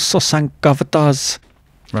they also sang Kavitas,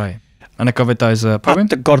 right. And a Kavita is a poem? At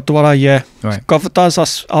the Gurdwara, right.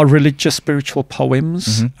 Kavitas are religious, spiritual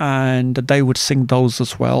poems, and they would sing those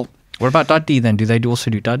as well. What about Daddi then? Do they also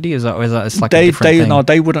do Daddi? Is that it's like a different thing? No,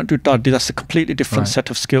 they wouldn't do Daddi. That's a completely different set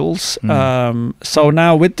of skills. So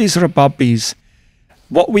now with these Rababis,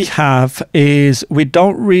 what we have is we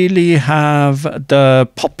don't really have the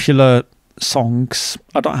popular songs.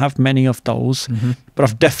 I don't have many of those, but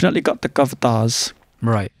I've definitely got the Kavitas.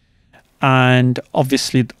 Right. And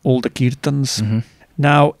obviously all the Kirtans.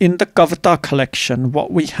 Now, in the Kavita collection,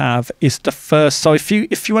 what we have is the first... So if you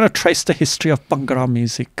want to trace the history of Bhangra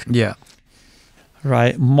music... Yeah.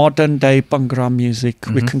 Right, modern day Bhangra music,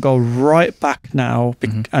 we can go right back now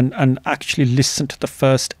and actually listen to the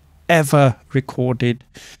first ever recorded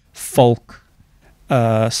folk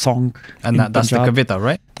song. And that's the Kavita,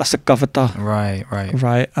 right? That's a Kavita. Right.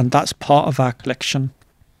 Right, and that's part of our collection.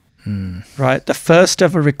 Right, the first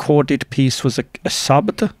ever recorded piece was a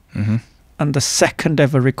Sabd. And the second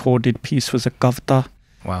ever recorded piece was a Kavita.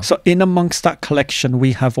 Wow. So in amongst that collection,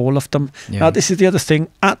 we have all of them. Yeah. Now, this is the other thing.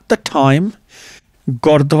 At the time,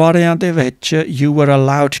 Gurdwareyan de vich, you were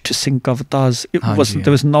allowed to sing kavtas.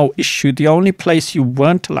 There was no issue. The only place you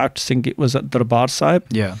weren't allowed to sing it was at Darbar Sahib.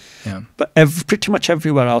 Yeah. But pretty much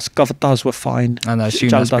everywhere else, kavtas were fine. And I assume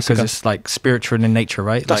that's because it's like spiritual in nature,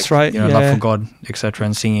 right? That's like, right. You know, love for God, etc.,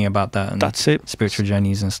 and singing about that. And that's it. Spiritual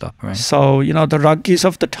journeys and stuff, right? So, you know, the raggis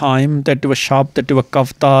of the time, they'd do a shab, they'd do a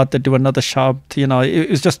kavta, they'd do another shab. You know,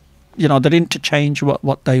 it was just, you know, they'd interchange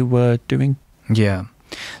what they were doing. Yeah.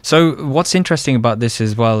 So what's interesting about this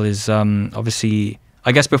as well is obviously,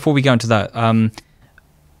 I guess before we go into that,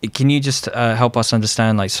 can you just help us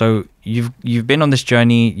understand, like, so you've been on this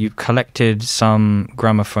journey, you've collected some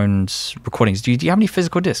gramophones recordings. Do you have any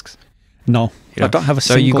physical discs? No, I don't have a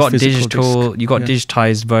single. So you got disc. You got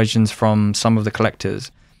digitized versions from some of the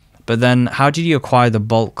collectors. But then how did you acquire the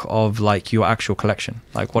bulk of like your actual collection?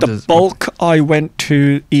 Like I went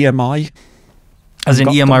to EMI. As in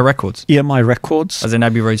EMI Records? EMI Records. As in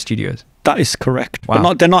Abbey Road Studios? That is correct. Wow.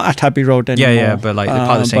 But they're not at Abbey Road anymore. Yeah, but like they're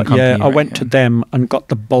part of the same company. Yeah, I went to them and got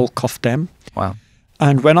the bulk of them. Wow.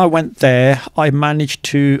 And when I went there, I managed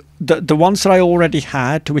to... The ones that I already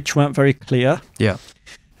had, which weren't very clear,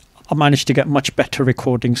 I managed to get much better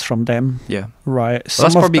recordings from them. Yeah. Right. Well,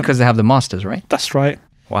 that's probably because they have the masters, right? That's right.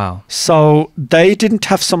 Wow. So they didn't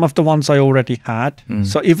have some of the ones I already had.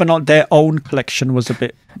 So even on their own collection was a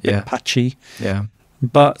bit patchy. Yeah.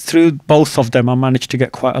 But through both of them, I managed to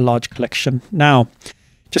get quite a large collection. Now,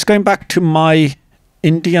 just going back to my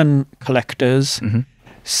Indian collectors.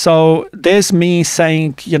 So there's me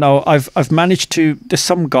saying, you know, I've managed to, there's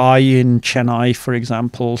some guy in Chennai, for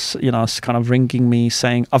example, you know, kind of ringing me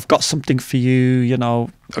saying, I've got something for you, you know,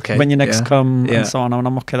 when you next come and so on. And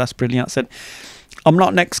I'm okay, that's brilliant. I said, I'm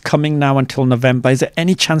not next coming now until November. Is there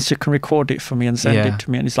any chance you can record it for me and send it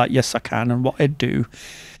to me? And he's like, yes, I can. And what I'd do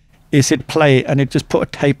is he'd play it and he'd just put a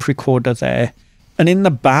tape recorder there. And in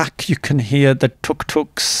the back, you can hear the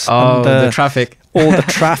tuk-tuks. Oh, and the traffic. All the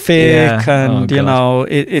traffic. And, you know,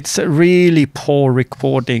 it's a really poor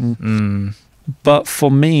recording. But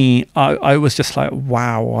for me, I was just like,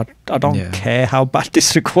 wow, I don't care how bad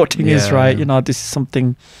this recording is, right? You know, this is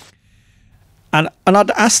something. And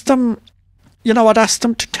I'd ask them, you know,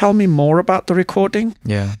 to tell me more about the recording.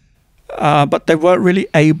 Yeah. But they weren't really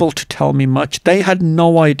able to tell me much. They had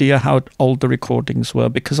no idea how old the recordings were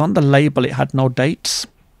because on the label it had no dates.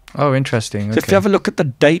 Oh, interesting. So if you have a look at the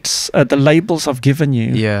dates, the labels I've given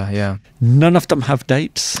you, none of them have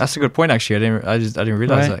dates. That's a good point, actually. I didn't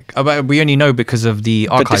realize that. But we only know because of the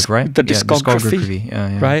archive, right? The discography,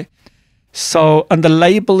 yeah. Right? So, and the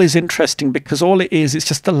label is interesting because all it is, it's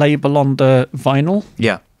just the label on the vinyl.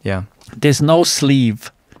 Yeah. There's no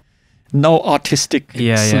sleeve. No artistic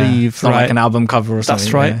sleeve, it's not like an album cover or something.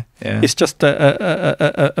 That's right. Yeah. It's just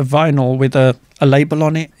a vinyl with a label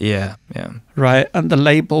on it. Yeah. Right, and the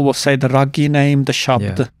label will say the ragi name, the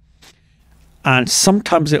shabd, and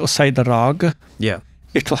sometimes it will say the rag. Yeah.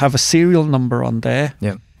 It'll have a serial number on there.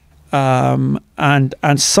 Yeah.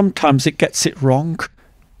 And sometimes it gets it wrong.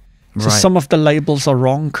 So some of the labels are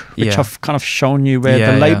wrong, which I've kind of shown you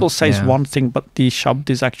where the label says one thing, but the shabd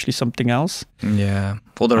is actually something else. Yeah.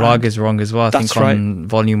 Well, the rag is wrong as well. I think on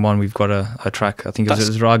volume 1, we've got a track. I think it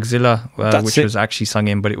was Rag Zilla, which was actually sung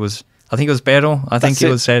in, but I think it was Bero. I think it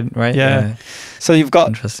was said, right? Yeah. So you've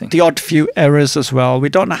got the odd few errors as well. We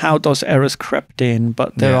don't know how those errors crept in,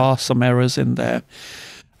 but there are some errors in there.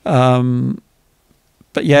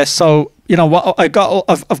 But yeah, so, you know, what I've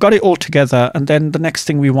got it all together, and then the next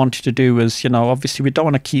thing we wanted to do was, you know, obviously we don't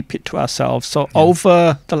want to keep it to ourselves. So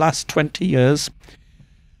over the last 20 years,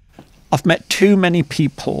 I've met too many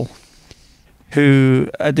people who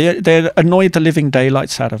they annoyed the living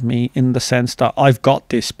daylights out of me in the sense that I've got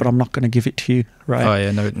this, but I'm not going to give it to you, right? Oh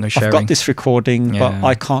yeah, no sharing. I've got this recording, but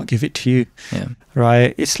I can't give it to you,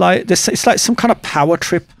 right? It's like this. It's like some kind of power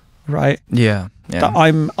trip, right? Yeah. That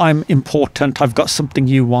I'm important. I've got something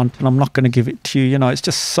you want, and I'm not going to give it to you. You know, it's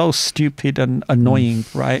just so stupid and annoying,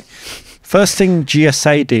 right? First thing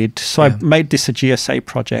GSA did, so I made this a GSA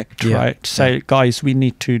project, right? Say, guys, we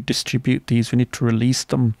need to distribute these. We need to release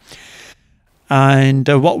them. And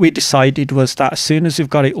what we decided was that as soon as we've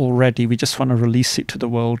got it all ready, we just want to release it to the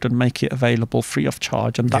world and make it available free of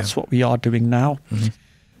charge. And that's what we are doing now,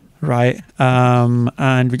 right?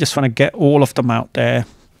 And we just want to get all of them out there.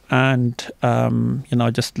 And, you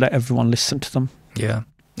know, just let everyone listen to them. Yeah.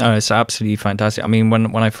 No, it's absolutely fantastic. I mean,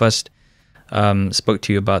 when I first spoke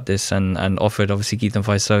to you about this and offered, obviously, Kirtan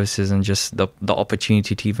Fi services and just the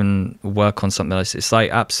opportunity to even work on something like this, it's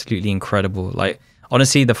like absolutely incredible. Like,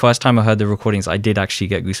 honestly, the first time I heard the recordings, I did actually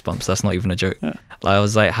get goosebumps. That's not even a joke. Yeah. Like, I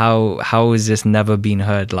was like, how is this never been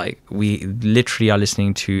heard? Like, we literally are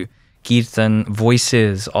listening to Kirtan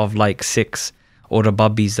voices of like Sikhs or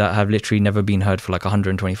Rababis that have literally never been heard for like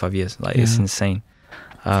 125 years. Like, it's insane.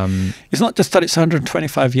 It's not just that it's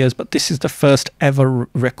 125 years, but this is the first ever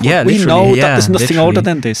record. Yeah, we know that there's nothing older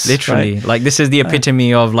than this. Literally, right? Like, this is the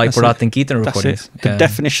epitome of like Bharat and Kirtan recordings. That's it. The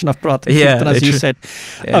definition of Bharat and Kirtan, as you said.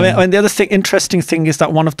 Yeah. I mean, the other interesting thing is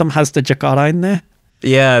that one of them has the Jakara in there.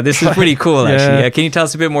 Yeah, this is pretty cool, actually. Yeah. Can you tell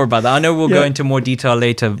us a bit more about that? I know we'll go into more detail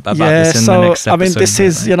later about this in the next episode. I mean, this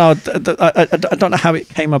is, you know, I don't know how it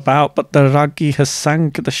came about, but the Ragi has sang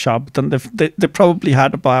the Shabd, and they probably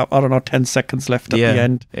had about, I don't know, 10 seconds left at the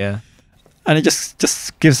end. Yeah. And it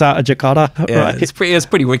just gives out a Jakara. Yeah, right? it's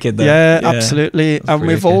pretty wicked, though. Yeah, absolutely. And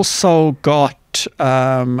we've also got,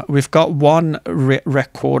 one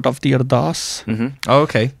record of the Ardas. Mm-hmm. Oh,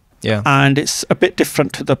 okay. Yeah. And it's a bit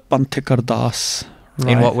different to the Bantik Ardas.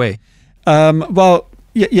 Right. In what way? Well,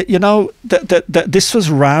 you know, this was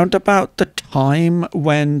round about the time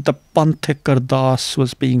when the Bantik Ardas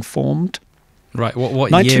was being formed. Right. What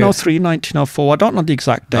 1903, 1904. I don't know the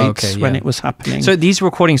exact dates when it was happening. So these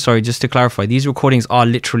recordings, sorry, just to clarify, these recordings are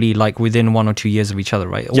literally like within 1 or 2 years of each other,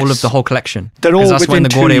 right? All of the whole collection. They're all within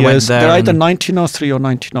 2 years. They're either 1903 or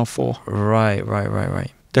 1904. Right.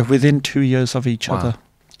 They're within 2 years of each other.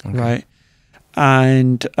 Okay. Right.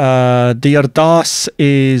 And the Ardas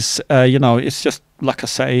is, it's just, like I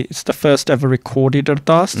say, it's the first ever recorded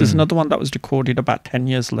Ardas. There's another one that was recorded about 10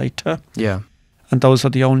 years later. Yeah. And those are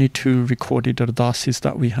the only 2 recorded Ardasis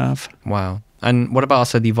that we have. Wow. And what about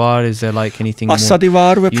Asadivar? Is there like anything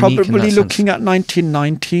Asadivar, we're probably looking at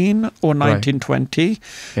 1919 or 1920. Right.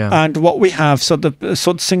 Yeah. And what we have, so the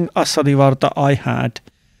Sudsing Asadivar that I had,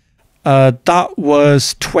 that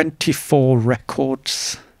was 24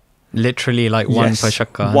 records. Literally like one per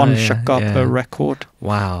shakka. One shakka per record.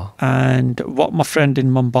 Wow. And what my friend in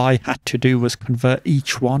Mumbai had to do was convert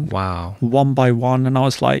each one. Wow. One by one. And I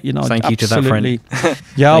was like, thank you to that friend.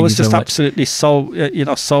 Yeah, I was just absolutely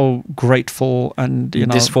so grateful. And,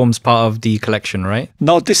 this forms part of the collection, right?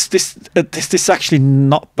 No, this actually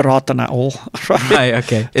not Bharatan at all. Right,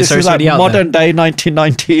 okay. This is like modern day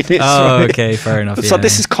 1919. Okay, fair enough. So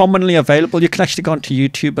this is commonly available. You can actually go onto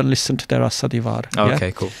YouTube and listen to their Asadivar.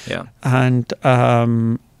 Okay, cool. Yeah. And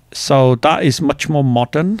so that is much more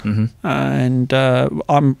modern. Mm-hmm. And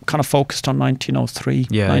I'm kind of focused on 1903,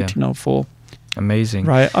 1904. Amazing.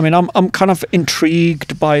 Right. I mean, I'm kind of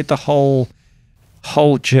intrigued by the whole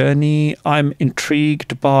journey. I'm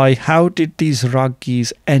intrigued by how did these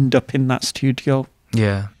Raggis end up in that studio?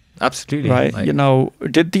 Yeah, absolutely. Right.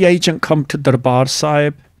 Did the agent come to Darbar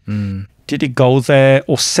Sahib? Did he go there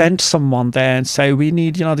or send someone there and say, we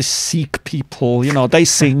need, these Sikh people, they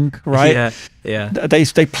sing, right? Yeah.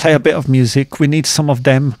 They play a bit of music. We need some of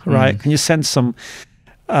them, right? Can you send some?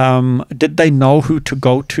 Did they know who to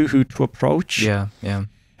go to, who to approach? Yeah.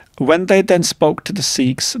 When they then spoke to the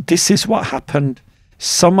Sikhs, this is what happened.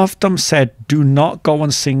 Some of them said, do not go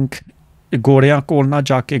and sing Goreya Kol Na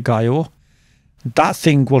Jaake Gayo. That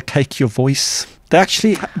thing will take your voice. They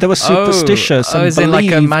were superstitious and is it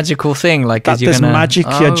like a magical thing? Like that there's magic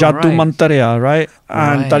here, jaddu mantarya, right?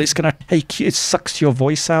 And that it's gonna take you, it sucks your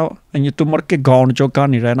voice out, and you tumar ke gaun joga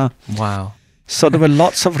nahi rehna. Wow. So there were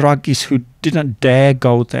lots of Raggis who didn't dare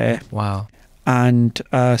go there. Wow. And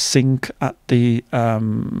sing at the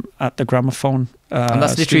gramophone. And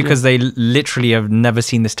that's literally because they literally have never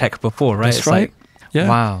seen this tech before, right? That's right. Yeah.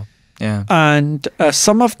 Wow. Yeah. And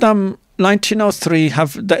some of them, 1903,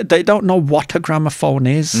 they don't know what a gramophone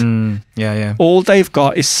is. Yeah. All they've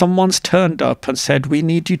got is someone's turned up and said, we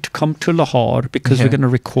need you to come to Lahore because we're going to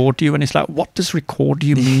record you. And it's like, what does record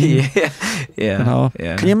you mean? Yeah.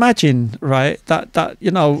 Can you imagine, right? That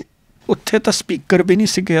utte ta speaker bhi nahi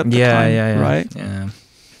sige at the time, right? Yeah.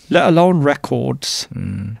 Let alone records.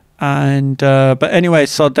 And but anyway,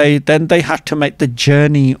 so they had to make the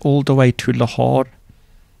journey all the way to Lahore.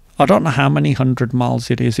 I don't know how many 100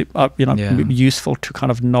 miles it is. It'd be useful to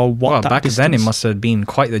kind of know what that back distance. then it must have been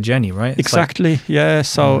quite the journey, right? Exactly, yeah.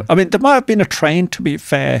 So, I mean, there might have been a train, to be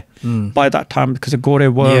fair, by that time, because the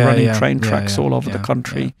Gore were running train tracks all over the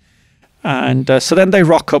country. Yeah. And so then they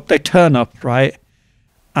rock up, they turn up, right?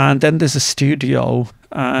 And then there's a studio,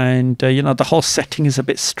 and, the whole setting is a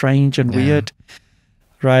bit strange and weird,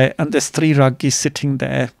 right? And there's 3 Raggis sitting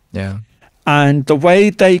there. Yeah. And the way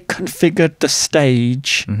they configured the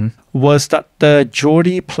stage was that the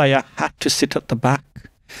Jodi player had to sit at the back.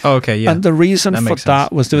 Oh, okay, yeah. And the reason for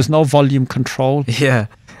that was there was no volume control. Yeah.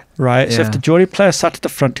 Right? Yeah. So if the Jodi player sat at the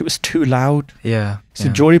front, it was too loud. Yeah. So the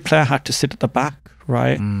Jodi player had to sit at the back,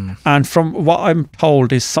 right? And from what I'm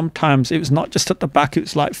told is sometimes it was not just at the back, it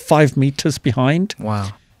was like 5 meters behind.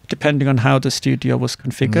 Wow. Depending on how the studio was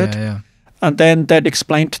configured. Yeah. And then they'd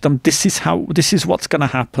explain to them, this is what's going to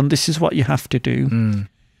happen. This is what you have to do.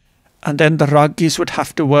 And then the ragis would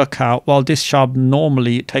have to work out, well, this shab,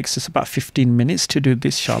 normally it takes us about 15 minutes to do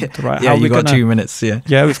this shab, right? Yeah, got 2 minutes, yeah.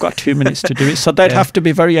 Yeah, we've got 2 minutes to do it. So they'd have to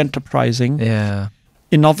be very enterprising,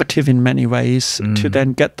 innovative in many ways, to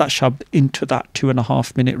then get that shab into that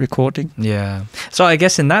 2.5 minute recording. Yeah. So I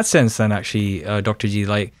guess in that sense then actually, Dr. Ji,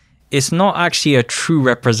 like, it's not actually a true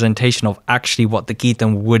representation of actually what the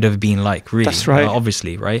Kirtan would have been like, really. That's right.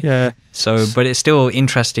 Obviously, right? Yeah. So, but it's still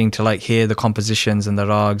interesting to like hear the compositions and the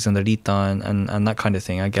rags and the rita and that kind of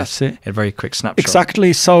thing, I guess. That's it. A very quick snapshot.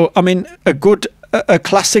 Exactly. So, I mean, a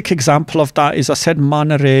classic example of that is, I said,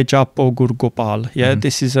 Manare Japo Gur Gopal. Yeah,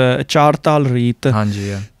 this is a Chartal Reet.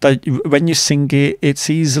 That when you sing it, it's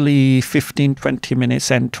easily 15-20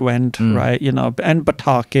 minutes end to end, right? You know, and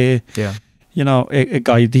Batake. Yeah. You know, a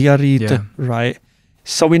Gaidiya Reet, right?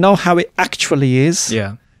 So we know how it actually is.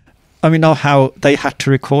 Yeah. And we know how they had to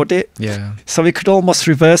record it. Yeah. So we could almost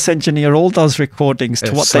reverse engineer all those recordings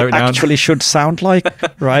to what they actually should sound like,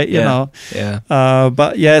 right? You know. Yeah.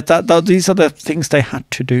 But yeah, these are the things they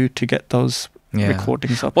had to do to get those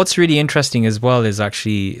recordings up. What's really interesting as well is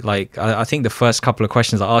actually, like, I think the first couple of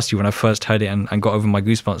questions I asked you when I first heard it and got over my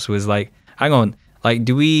goosebumps was like, hang on, like,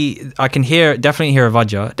 I can definitely hear a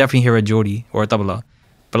vajra, definitely hear a jodi or a tabla,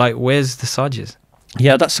 but like, where's the sajas?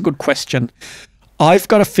 Yeah, that's a good question. I've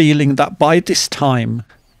got a feeling that by this time,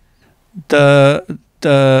 the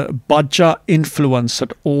Bajra influence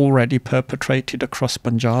had already perpetrated across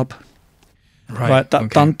Punjab. Right?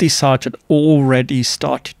 That Tanti Saaj had already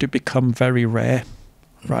started to become very rare,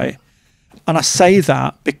 right? And I say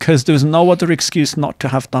that because there was no other excuse not to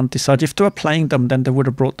have Tanti Saaj. If they were playing them, then they would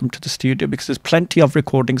have brought them to the studio, because there's plenty of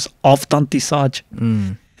recordings of Tanti Saaj.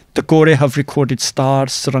 The Gore have recorded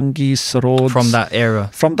stars, sarangis, sarods. From that era.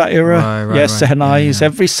 Right, yes, sehnais.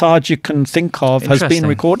 Every Saaj you can think of has been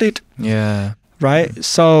recorded. Yeah. Right?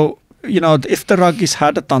 So, you know, if the Ragis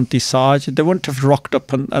had a Tanti Saaj, they wouldn't have rocked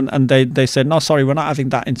up and they said, no, sorry, we're not having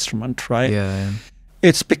that instrument, right? Yeah.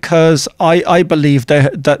 It's because I believe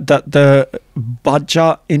that the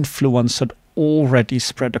Bajra influence had already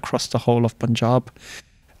spread across the whole of Punjab.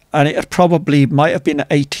 And it probably might have been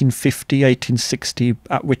 1850, 1860,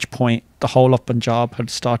 at which point the whole of Punjab had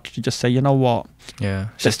started to just say, you know what? Yeah,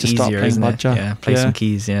 it's just easier, start playing isn't it? Bajra. Yeah, play some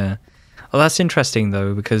keys, yeah. Well, that's interesting,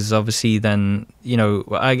 though, because obviously then, you know,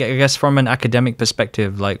 I guess from an academic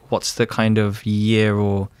perspective, like, what's the kind of year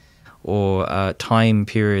or time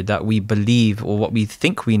period that we believe or what we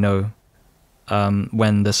think we know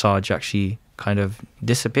when the Saaj actually kind of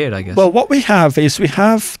disappeared, I guess? Well, what we have is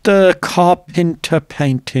the Carpenter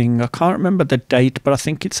painting. I can't remember the date, but I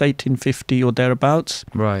think it's 1850 or thereabouts.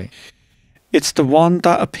 Right. It's the one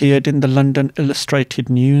that appeared in the London Illustrated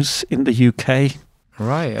News in the UK.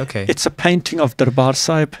 Right, okay. It's a painting of Darbar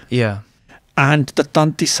Sahib. Yeah. And the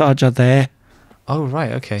Tanti Saaj are there. Oh,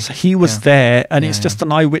 right, okay. So he was there, and it's just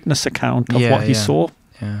an eyewitness account of what he saw.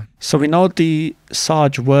 Yeah. So we know the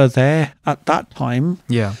Saaj were there at that time.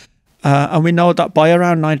 Yeah. And we know that by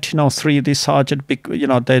around 1903, the Saaj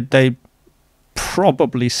had, they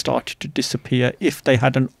probably started to disappear if they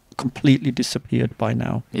hadn't completely disappeared by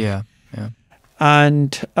now. Yeah, yeah.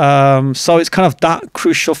 And so it's kind of that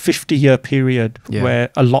crucial 50-year period where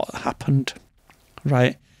a lot happened,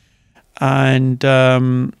 right? And,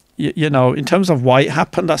 you know, in terms of why it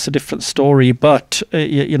happened, that's a different story. But,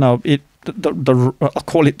 you know, I'll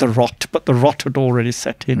call it the rot, but the rot had already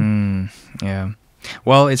set in. Yeah.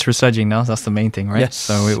 Well, it's resurging now. That's the main thing, right? Yes.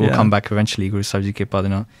 So it will come back eventually. Guru Sahib Ji ke baad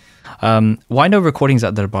na. Why no recordings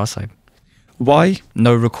at Darbar Sahib? Why?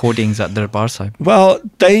 No recordings at Darbar Sahib. Well,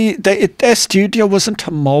 their studio wasn't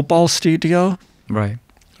a mobile studio. Right.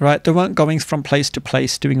 Right. They weren't going from place to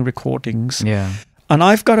place doing recordings. Yeah. And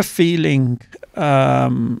I've got a feeling,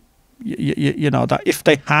 you know, that if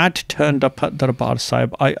they had turned up at Darbar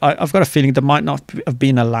Sahib, I've got a feeling they might not have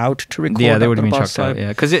been allowed to record. Yeah, they would have been Darbar chucked out. Yeah,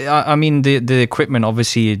 because I mean, the equipment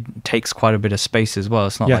obviously takes quite a bit of space as well.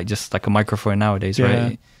 It's not like just like a microphone nowadays,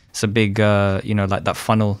 right? It's a big, you know, like that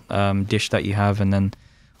funnel dish that you have, and then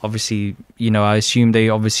obviously, you know, I assume they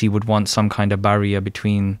obviously would want some kind of barrier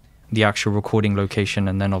between the actual recording location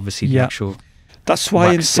and then obviously the actual. That's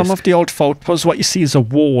why in some of the old photos, what you see is a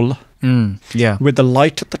wall. With the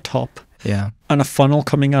light at the top. Yeah. And a funnel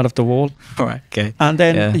coming out of the wall. All right. Okay. And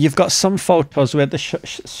then you've got some photos where they're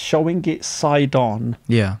showing it side on.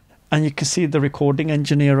 Yeah. And you can see the recording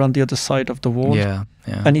engineer on the other side of the wall. Yeah.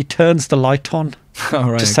 Yeah. And he turns the light on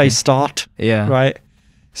to say start. Yeah. Right.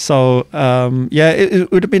 So it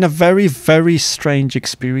would have been a very, very strange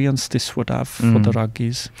experience. This would have for the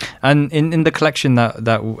ragis. And in the collection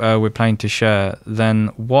that we're planning to share, then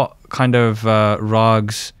what kind of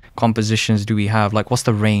rags compositions do we have? Like, what's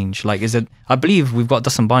the range? Like, is it? I believe we've got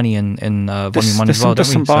Dasambani in volume 1 as well.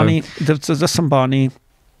 There's Dasambani.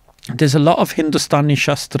 There's a lot of Hindustani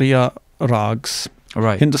Shastriya rags.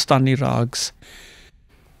 Right. Hindustani rags.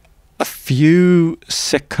 A few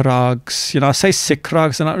Sikh rags. I say Sikh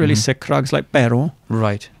rags, they're not really Sikh rags, like Bero.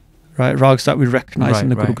 Right. Rags that we recognize in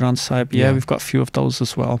the Guru Granth Sahib. Yeah, we've got a few of those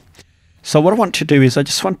as well. So what I want to do is I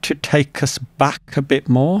just want to take us back a bit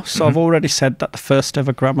more. So I've already said that the first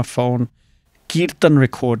ever gramophone Kirtan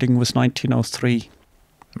recording was 1903.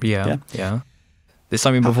 Yeah. There's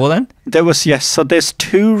something before then? There was, yes. So there's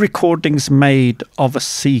 2 recordings made of a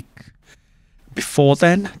Sikh. Before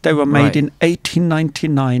then, they were made in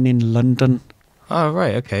 1899 in London. Oh,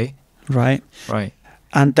 right, okay. Right. Right.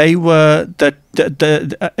 And they were,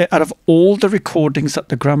 out of all the recordings that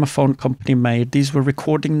the gramophone company made, these were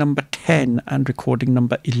recording number 10 and recording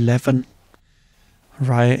number 11.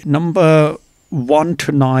 Right. Number 1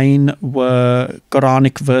 to 9 were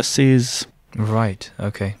Quranic verses. Right,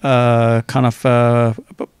 okay. Kind of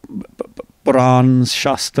Purans,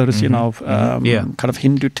 Shastras, kind of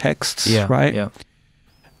Hindu texts, right? Yeah.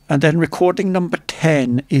 And then recording number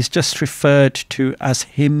 10 is just referred to as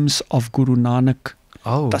hymns of Guru Nanak.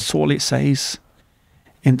 Oh. That's all it says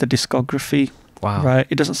in the discography. Wow. Right?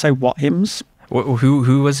 It doesn't say what hymns.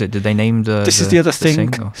 Who was it? Did they name the... This is the other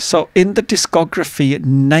thing. So in the discography, it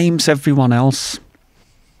names everyone else.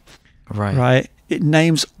 Right. Right? It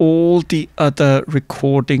names all the other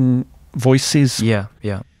recording voices. Yeah.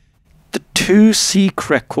 The 2 Sikh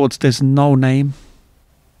records, there's no name.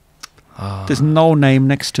 There's no name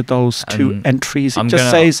next to those 2 entries. It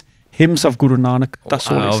just says hymns of Guru Nanak.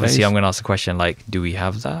 That's all it says. Obviously, I'm going to ask the question, like, do we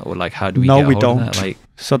have that? Or, like, how do we get hold we don't. of that? Like,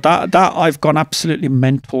 so that I've gone absolutely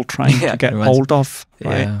mental trying to get hold of.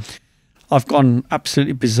 Right? Yeah. I've gone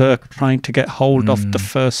absolutely berserk trying to get hold of the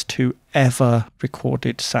first 2 ever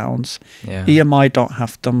recorded sounds. Yeah. EMI don't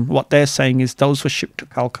have them. What they're saying is those were shipped to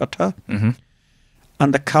Calcutta.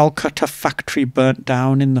 And the Calcutta factory burnt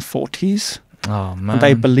down in the 40s. Oh, man. And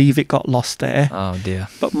they believe it got lost there. Oh, dear.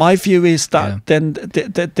 But my view is that then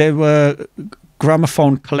there were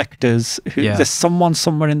gramophone collectors who there's someone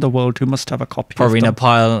somewhere in the world who must have a copy. Probably of in them. a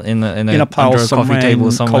pile in a pile under a coffee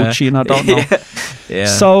table somewhere. Cochin, I don't know. Yeah.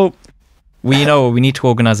 So we need to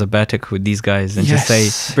organize a batik with these guys and just say,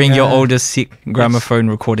 bring your oldest Sikh gramophone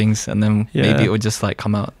recordings, and then maybe it would just like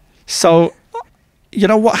come out. So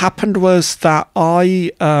what happened was that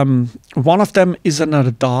one of them is an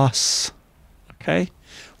ardas. Okay.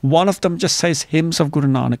 One of them just says hymns of Guru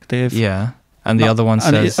Nanak Dev. Yeah. And the other one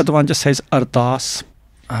says... And the other one just says ardas.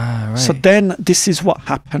 Ah, right. So then this is what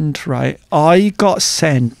happened, right? I got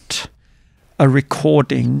sent a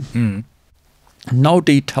recording, no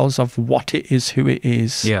details of what it is, who it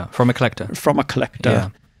is. Yeah, from a collector. Yeah.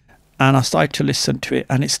 And I started to listen to it,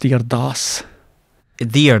 and it's the ardas.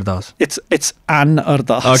 The ardas? It's an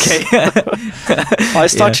ardas. Okay. I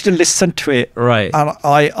started to listen to it. Right. And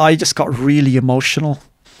I just got really emotional.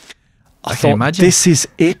 I thought, imagine. This is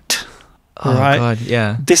it. Oh, right? God,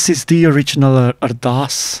 yeah. This is the original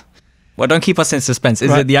ardas. Well, don't keep us in suspense.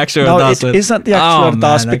 Is it the actual ardas? No, it isn't the actual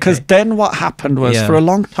ardas, because then what happened was, for a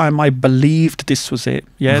long time, I believed this was it.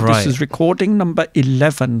 Yeah, this is recording number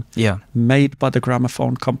 11, made by the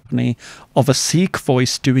Gramophone Company, of a Sikh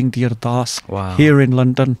voice doing the ardas here in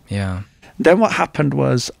London. Yeah. Then what happened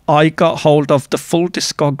was I got hold of the full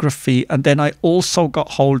discography, and then I also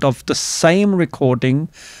got hold of the same recording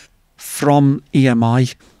from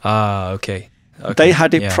EMI. Ah, okay. They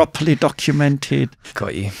had it properly documented.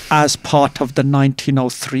 Got you. As part of the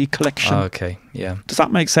 1903 collection. Oh, okay, yeah. Does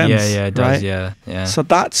that make sense? Yeah, it does, right? Yeah. So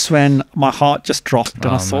that's when my heart just dropped,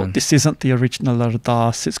 and I thought, this isn't the original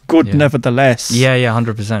ardas. It's good nevertheless. Yeah,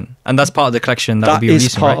 100%. And that's part of the collection that will be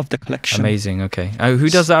released, part of the collection. Amazing, okay. Who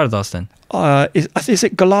does the ardas then? Is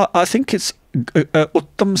it Gala? I think it's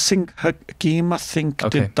Uttam Singh Hakim, I think,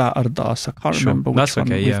 did that ardas. I can't remember which one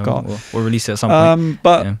we've got. We'll release it at some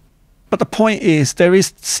point. But the point is, there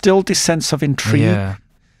is still this sense of intrigue,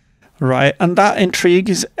 right? And that intrigue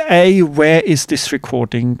is, where is this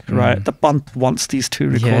recording, right? The Bant wants these 2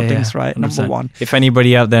 recordings, right? 100%. Number 1. If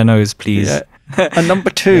anybody out there knows, please. Yeah. And number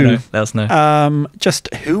 2, let us know.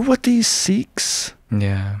 Just who were these Sikhs?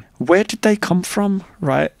 Yeah. Where did they come from,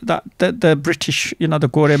 right? That the British, the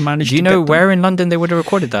Gore managed to Do you know where in London they would have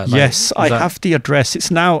recorded that? Yes, I have the address.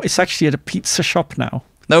 It's actually at a pizza shop now.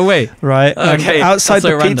 No way. Right. Okay. Outside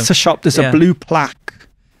the pizza shop, there's a blue plaque.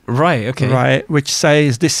 Right, okay. Right, which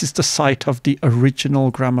says this is the site of the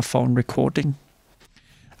original gramophone recording.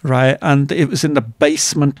 Right, and it was in the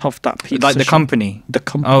basement of that pizza Like the shop. company? The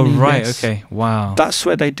company, Oh, right, yes. okay, wow. That's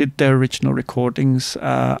where they did their original recordings.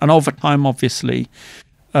 And over time, obviously,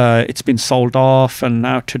 it's been sold off, and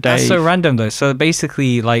now today... That's so random, though. So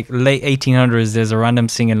basically, like, late 1800s, there's a random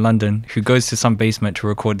singer in London who goes to some basement to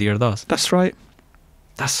record the Ardas. That's right.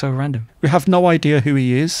 That's so random. We have no idea who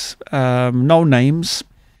he is. No names.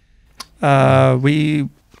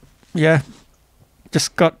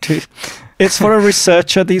 Just got to... It's for a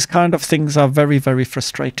researcher. These kind of things are very, very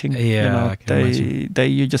frustrating. Yeah, I can imagine.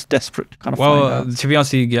 You're just desperate to kind of find out. Well, to be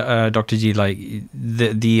honest with you, Dr. G, like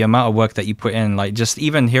the amount of work that you put in, like just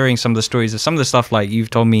even hearing some of the stories, some of the stuff like you've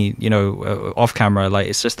told me, off camera, like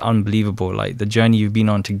it's just unbelievable. Like the journey you've been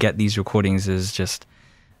on to get these recordings is just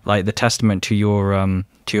like the testament to your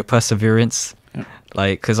perseverance. Yeah.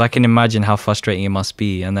 Like, because I can imagine how frustrating it must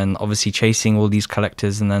be, and then obviously chasing all these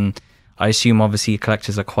collectors, and then I assume obviously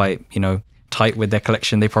collectors are quite, tight with their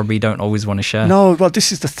collection. They probably don't always want to share. No, well,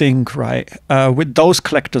 this is the thing, right? With those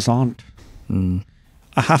collectors I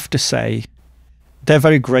have to say, they're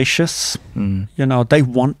very gracious. They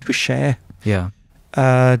want to share. Yeah.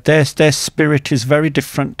 Their spirit is very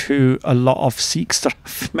different to a lot of Sikhs that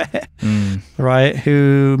I've met, right?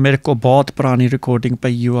 Who mere ko bahut purani recording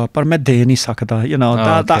pai hua par main de nahi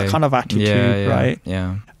sakda, that kind of attitude, right?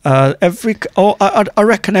 Yeah. I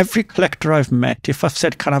reckon every collector I've met, if I've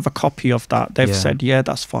said, can I have a copy of that? They've said, yeah,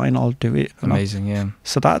 that's fine, I'll do it. Amazing, yeah.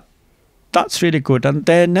 So that's really good. And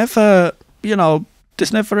they're never,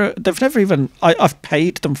 they've never even, I've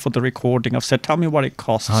paid them for the recording. I've said, tell me what it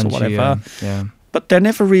costs or whatever. Yeah. But they're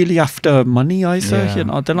never really after money either.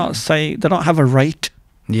 They're not saying, they don't have a rate.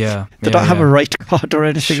 Yeah. They don't have a rate card or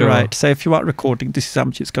anything, Sure. right? Say, if you want recording, this is how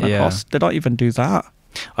much it's going to cost. They don't even do that.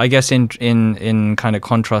 I guess in kind of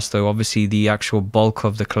contrast, though, obviously the actual bulk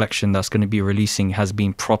of the collection that's going to be releasing has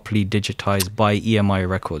been properly digitized by EMI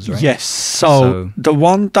Records, right? Yes. So the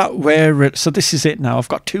one that so this is it now. I've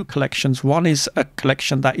got two collections. One is a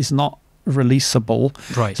collection that is not releasable.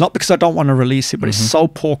 Right. It's not because I don't want to release it, but it's so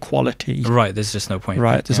poor quality. Right. There's just no point.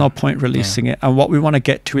 Right. There's no point releasing it. And what we want to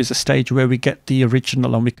get to is a stage where we get the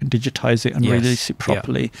original and we can digitize it and release it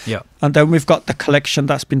properly. Yeah. And then we've got the collection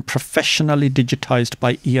that's been professionally digitized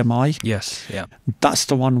by EMI. Yes. Yeah. That's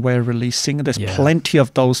the one we're releasing. There's plenty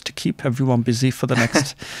of those to keep everyone busy for the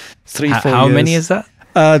next 3-4 years. How many is that?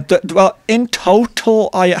 Well, in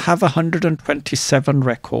total, I have 127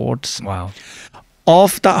 records. Wow.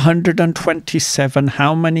 Of that 127,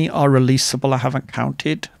 how many are releasable? I haven't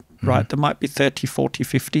counted. Right, there might be 30, 40,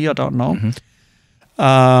 50, I don't know.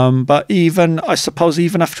 But I suppose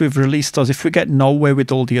even after we've released those, if we get nowhere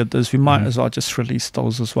with all the others, we might as well just release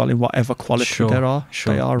those as well in whatever quality they are.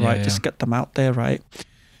 Right? Just get them out there, right?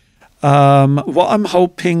 What I'm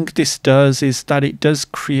hoping this does is that it does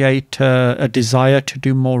create a desire to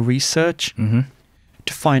do more research,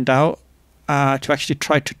 to find out, to actually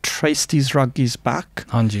try to trace these ragis back.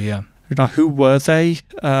 Hanji, yeah. Who were they?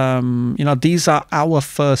 These are our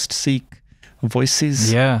first Sikh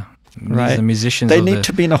voices. Yeah. Right. These are musicians. They need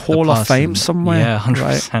to be in a hall of fame somewhere. Yeah,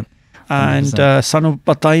 100%. Right? And sanu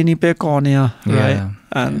pata hi nahi pe kaun hai, right?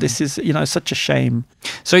 And this is, such a shame.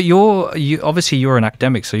 So obviously you're an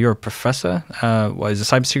academic, so you're a professor. What is it,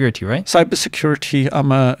 cybersecurity, right? Cybersecurity.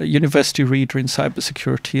 I'm a university reader in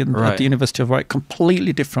cybersecurity at the University of Warwick.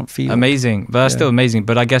 Completely different field. Amazing, but that's still amazing.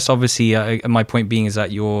 But I guess obviously my point being is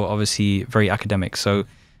that you're obviously very academic. So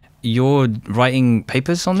you're writing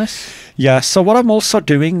papers on this? Yeah. So what I'm also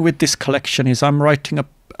doing with this collection is I'm writing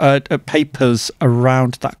papers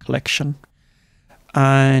around that collection.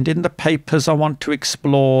 And in the papers, I want to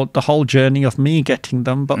explore the whole journey of me getting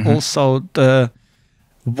them, but also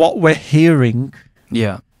what we're hearing.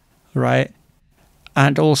 Yeah. Right.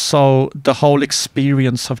 And also the whole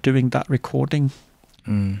experience of doing that recording.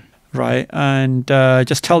 Right. And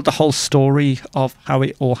just tell the whole story of how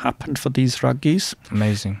it all happened for these ragis.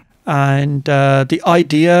 Amazing. And the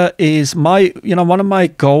idea is one of my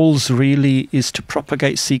goals really is to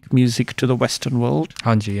propagate Sikh music to the Western world.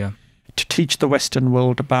 Hanji, yeah. To teach the Western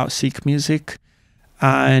world about Sikh music.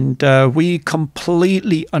 And we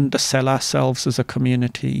completely undersell ourselves as a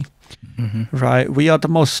community. Right? We are the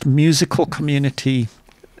most musical community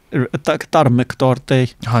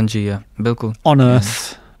Hanji, yeah. Bilkul. On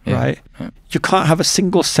earth. Right? Yeah. You can't have a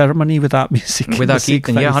single ceremony without music. Without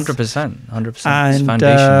Kirtan, 100%. 100%. And, it's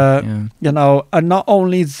foundation. And not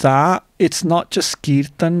only that, it's not just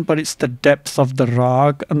Kirtan, but it's the depth of the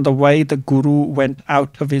rag and the way the Guru went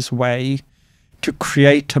out of his way to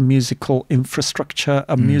create a musical infrastructure,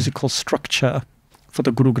 a musical structure, for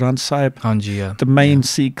the Guru Granth Sahib. Hanji, yeah. The main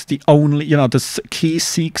Sikh, the only, the key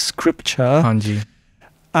Sikh scripture. Hanji.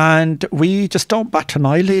 And we just don't bat an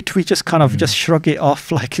eyelid. We just kind of just shrug it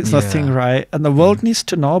off like it's nothing, right? And the world needs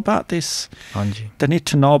to know about this. Hanji. They need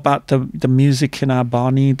to know about the music in our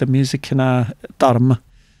Bani, the music in our Dharma.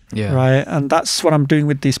 Yeah. Right. And that's what I'm doing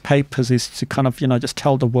with these papers, is to kind of, just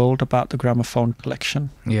tell the world about the Gramophone Collection.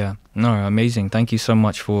 Yeah. No, amazing. Thank you so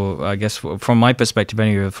much for, I guess, from my perspective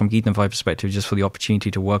anyway, from Kirtan Fi perspective, just for the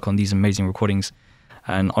opportunity to work on these amazing recordings.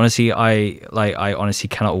 And honestly, I honestly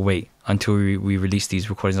cannot wait until we release these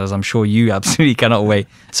recordings, as I'm sure you absolutely cannot wait.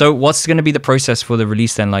 So what's going to be the process for the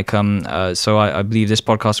release then? So I believe this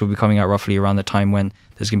podcast will be coming out roughly around the time when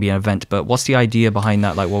there's going to be an event. But what's the idea behind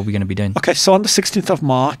that? Like, what are we going to be doing? Okay, so on the 16th of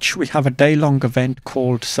March, we have a day-long event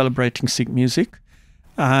called Celebrating Sikh Music.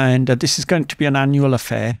 And this is going to be an annual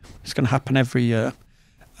affair. It's going to happen every year.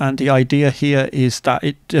 And the idea here is that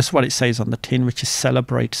it just what it says on the tin, which is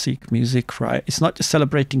celebrate Sikh music, right? It's not just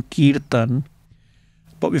celebrating Kirtan,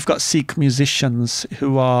 but we've got Sikh musicians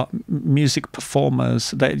who are music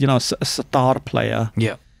performers. They, a sitar player.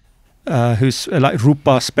 Yeah. Who's like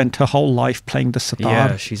Rupa spent her whole life playing the sitar.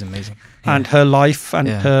 Yeah, she's amazing. Yeah. And her life and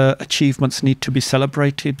her achievements need to be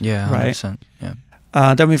celebrated. Yeah, 100%. Right? Yeah.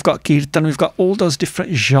 Then we've got Kirtan, we've got all those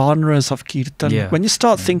different genres of Kirtan. Yeah. When you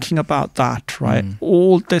start thinking about that, right,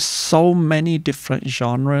 there's so many different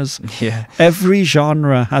genres. Yeah. Every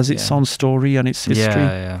genre has its own story and its history.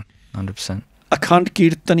 Yeah, 100%. Akhand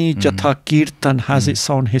Kirtani Jatha Kirtan has its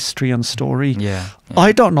own history and story. Yeah.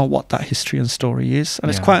 I don't know what that history and story is, and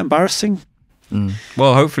it's quite embarrassing.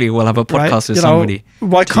 Well, hopefully we'll have a podcast with somebody.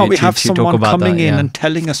 Why can't we have someone coming in that, and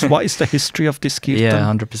telling us what is the history of this Kirtan? Yeah,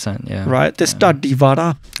 100%. Yeah. Right? There's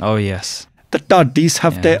Dadivara. Oh, yes. The Dadis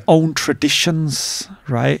have their own traditions,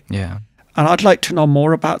 right? Yeah. And I'd like to know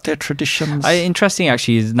more about their traditions. Interesting,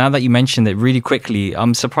 actually, is now that you mentioned it really quickly,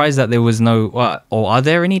 I'm surprised that there was no, or are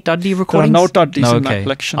there any Dudley recordings? There are no Dudleys in that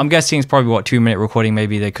collection. I'm guessing it's probably, 2-minute recording,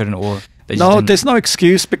 maybe they couldn't, or they just didn't. There's no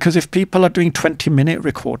excuse, because if people are doing 20-minute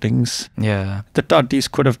recordings, the Dudleys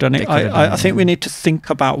could have done it. I think we need to think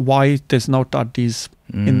about why there's no Dudleys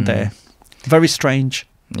in there. Very strange.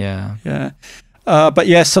 Yeah. Yeah. But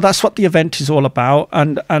yeah, so that's what the event is all about,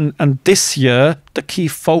 and this year the key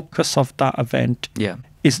focus of that event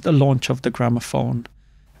is the launch of the Gramophone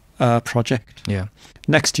project. Yeah.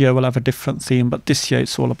 Next year we'll have a different theme, but this year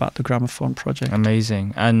it's all about the Gramophone project.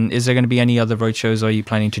 Amazing. And is there going to be any other roadshows? Are you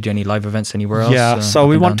planning to do any live events anywhere else? Yeah, so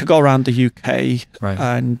we want to go around the UK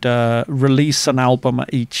and release an album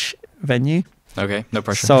at each venue. Okay, no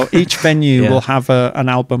pressure. So each venue will have an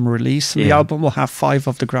album release. And the album will have 5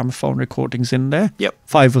 of the Gramophone recordings in there. Yep.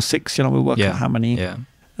 5 or 6, we'll work out how many. Yeah.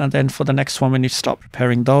 And then for the next one, we need to start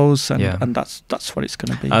preparing those, and that's what it's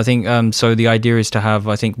going to be. I think so. The idea is to have.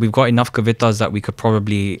 I think we've got enough kavitas that we could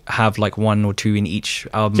probably have like 1 or 2 in each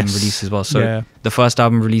album release as well. So the first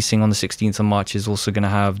album releasing on the 16th of March is also going to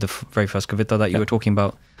have the very first kavita that you were talking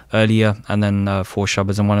about earlier, and then 4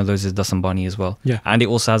 shabads, and one of those is Dasambani as well. Yeah, and it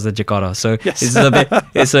also has the Jakara. So it's a bit.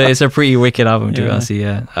 It's a pretty wicked album to see.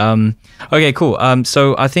 Yeah. Okay. Cool.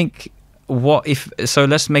 So I think. So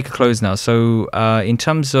let's make a close now. So in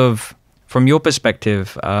terms of, from your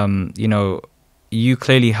perspective, you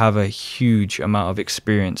clearly have a huge amount of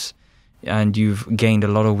experience, and you've gained a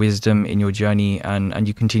lot of wisdom in your journey, and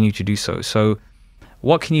you continue to do so. So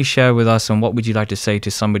what can you share with us, and what would you like to say to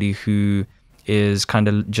somebody who is kind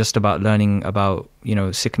of just about learning about,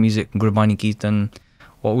 Sikh music, Gurbani Kirtan?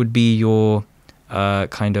 What would be your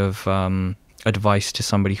kind of advice to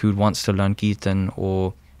somebody who wants to learn Kirtan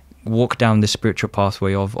or walk down the spiritual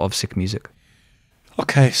pathway of Sikh music?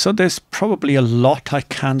 Okay, so there's probably a lot I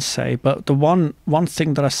can say, but the one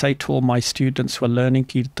thing that I say to all my students who are learning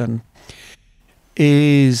Kirtan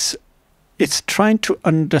is it's trying to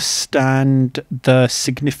understand the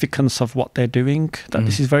significance of what they're doing, that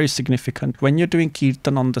this is very significant. When you're doing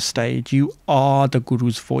Kirtan on the stage, you are the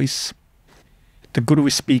Guru's voice. The Guru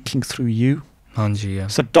is speaking through you.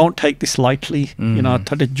 So don't take this lightly. You have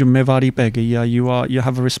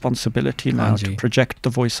a responsibility now to project the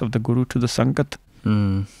voice of the Guru to the Sangat.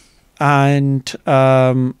 And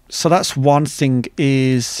so that's one thing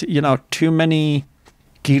is, too many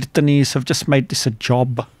Kirtanis have just made this a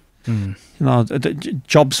job. The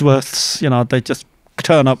job's worths, they just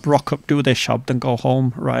turn up, rock up, do their shabd and go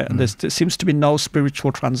home, right? And there seems to be no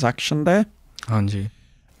spiritual transaction there.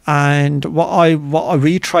 And what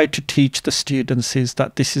we try to teach the students is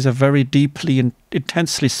that this is a very deeply and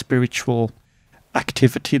intensely spiritual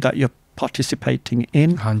activity that you're participating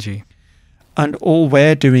in. And all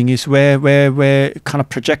we're doing is we're kind of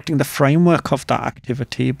projecting the framework of that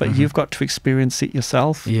activity, but you've got to experience it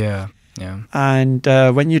yourself. And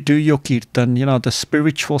when you do your kirtan, you know, the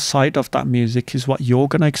spiritual side of that music is what you're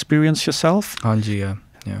going to experience yourself. Hanji, yeah.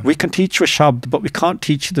 We can teach you a shabd, but we can't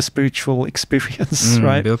teach you the spiritual experience,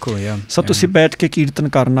 right? Bilkul, yeah. So tusi baith ke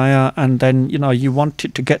kirtan karna hai, and then, you know, you want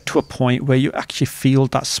it to get to a point where you actually feel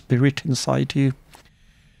that spirit inside you.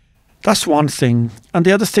 That's one thing. And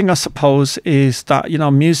the other thing, I suppose, is that, you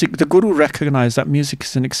know, music, the Guru recognized that music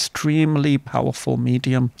is an extremely powerful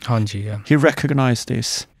medium. Hanji, yeah. He recognized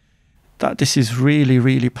this, that this is really,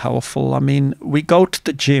 really powerful. I mean, we go to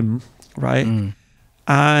the gym, right?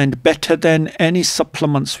 And better than any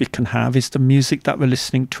supplements we can have is the music that we're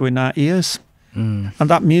listening to in our ears. And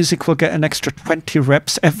that music will get an extra 20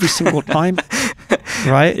 reps every single time,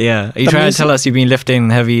 right? Yeah. Are you trying to tell us you've been lifting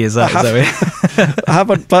heavy? Is that way? I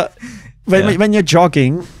haven't, but when you're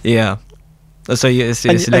jogging... Yeah. So it's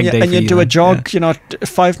leg day and for you do a jog, you know, a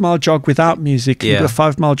 5 mile jog without music, you do a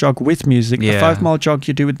 5 mile jog with music. The 5 mile jog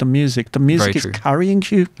you do with the music is carrying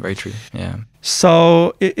you. Very true, yeah.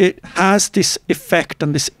 So it has this effect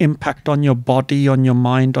and this impact on your body, on your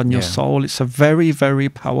mind, on your soul. It's a very, very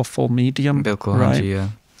powerful medium. Bilkul, right? Yeah.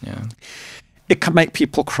 It can make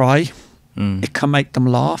people cry. It can make them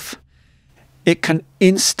laugh. It can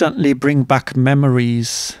instantly bring back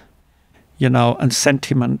memories, you know, and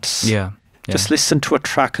sentiments. Yeah. Just listen to a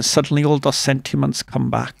track and suddenly all those sentiments come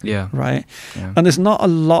back. Yeah. Right? Yeah. And there's not a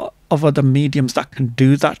lot of other mediums that can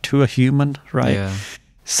do that to a human, right? Yeah.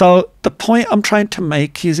 So the point I'm trying to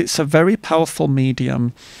make is it's a very powerful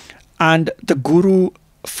medium, and the Guru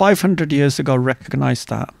 500 years ago recognized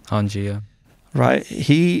that. Hanji, yeah. Right?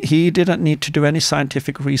 He didn't need to do any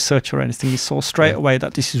scientific research or anything. He saw straight away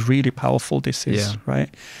that this is really powerful, right?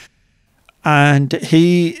 And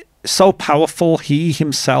so powerful, he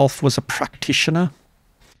himself was a practitioner.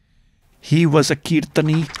 He was a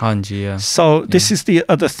kirtani. Hanji, yeah. So this is the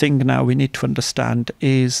other thing now we need to understand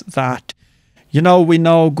is that, you know, we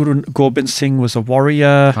know Guru Gobind Singh was a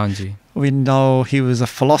warrior. Hanji. We know he was a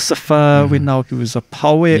philosopher. We know he was a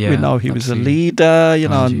poet. We know he was a leader. You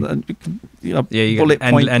know, you bullet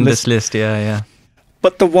get point endless list. Yeah.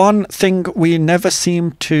 But the one thing we never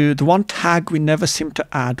seemed to, the one tag we never seemed to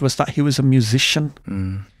add was that he was a musician.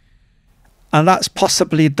 And that's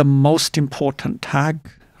possibly the most important tag,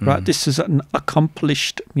 right? This is an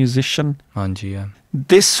accomplished musician. Hanji, yeah.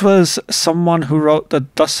 This was someone who wrote the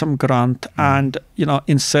Dasam Granth and, you know,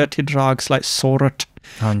 inserted rags like Sorat.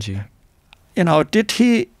 Hanji. You know, did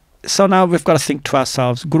he... So now we've got to think to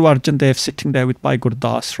ourselves, Guru Arjan Dev sitting there with Bhai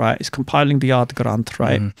Gurdas, right? He's compiling the Yad Granth,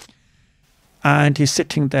 right? And he's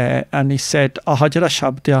sitting there and he said, Ahajara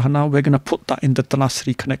Shabdya, we're going to put that in the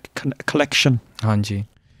Tanasri collection. Hanji.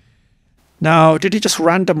 Now, did he just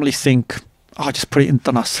randomly think, just put it in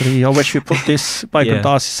Tanasri, or where should we put this? Bhai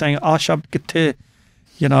Gurdas is saying, Shabd kithe,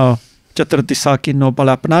 you know, Chatur Disa ki no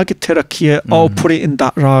bala apna kithe rakhiye, put it in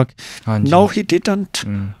that rag. Hanji. No, he didn't,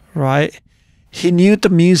 right? He knew the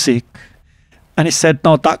music and he said,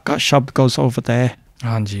 no, that shabd goes over there.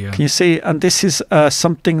 Hanji, yeah. Can you see? And this is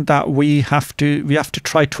something that we have to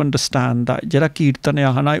try to understand, that Jara Kirtan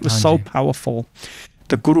Yahana, it was so powerful.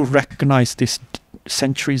 The Guru recognized this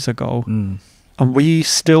centuries ago, and we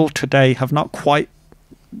still today have not quite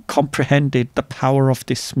comprehended the power of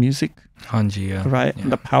this music. Hanji, yeah. Right?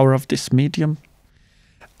 And the power of this medium.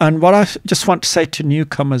 And what I just want to say to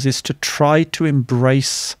newcomers is to try to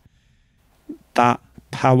embrace that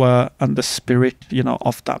power and the spirit, you know,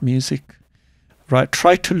 of that music. Right?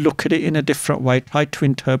 Try to look at it in a different way. Try to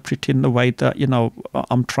interpret it in the way that, you know,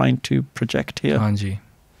 I'm trying to project here. Hanji.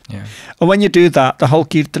 Yeah. And when you do that, the whole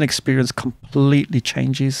Kirtan experience completely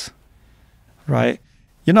changes. Right?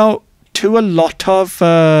 You know, to a lot of,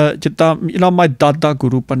 you know, my Dada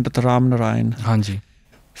Guru Pandit Ram Narayan. Hanji.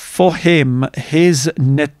 For him, his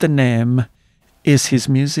Nitnem is his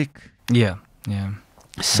music. Yeah.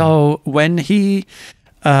 So when he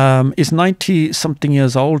is 90-something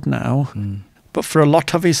years old now, but for a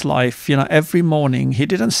lot of his life, you know, every morning, he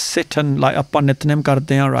didn't sit and like, appa Nitnem karde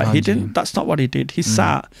hain, right? He didn't, that's not what he did. He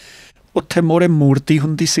sat, utthe more murti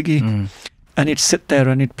hundi sigi, and he'd sit there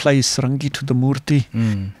and he'd play sarangi to the murti,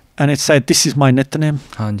 and he'd say, this is my Nitnem.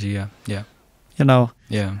 Hanji, yeah. You know?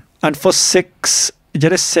 Yeah. And for Sikhs,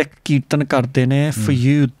 jere Sikh Kirtan karde ne, for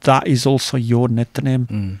you, that is also your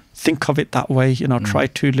Nitnem. Think of it that way, you know, try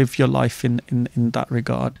to live your life in that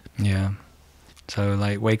regard. Yeah. So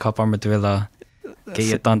like wake up Amrit Vela, get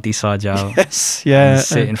your Tanti Saaj out. Yes, yeah.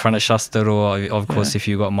 Sit in front of Shastra, or of course if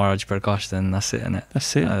you got Maharaj Prakash, then that's it, innit?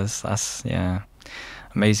 That's it. That's yeah.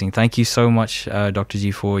 Amazing. Thank you so much, Dr.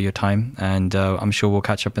 Ji, for your time, and I'm sure we'll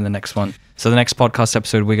catch up in the next one. So the next podcast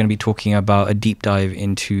episode, we're going to be talking about a deep dive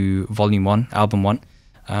into Volume 1, Album 1,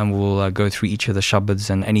 and we'll go through each of the shabads,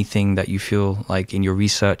 and anything that you feel like in your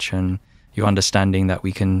research and your understanding that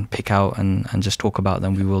we can pick out and just talk about,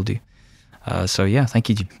 then we will do. So yeah, thank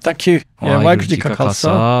you ji. Thank you. Yeah, Waheguru Ji Ka Khalsa,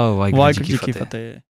 Waheguru Ji Ki Fateh.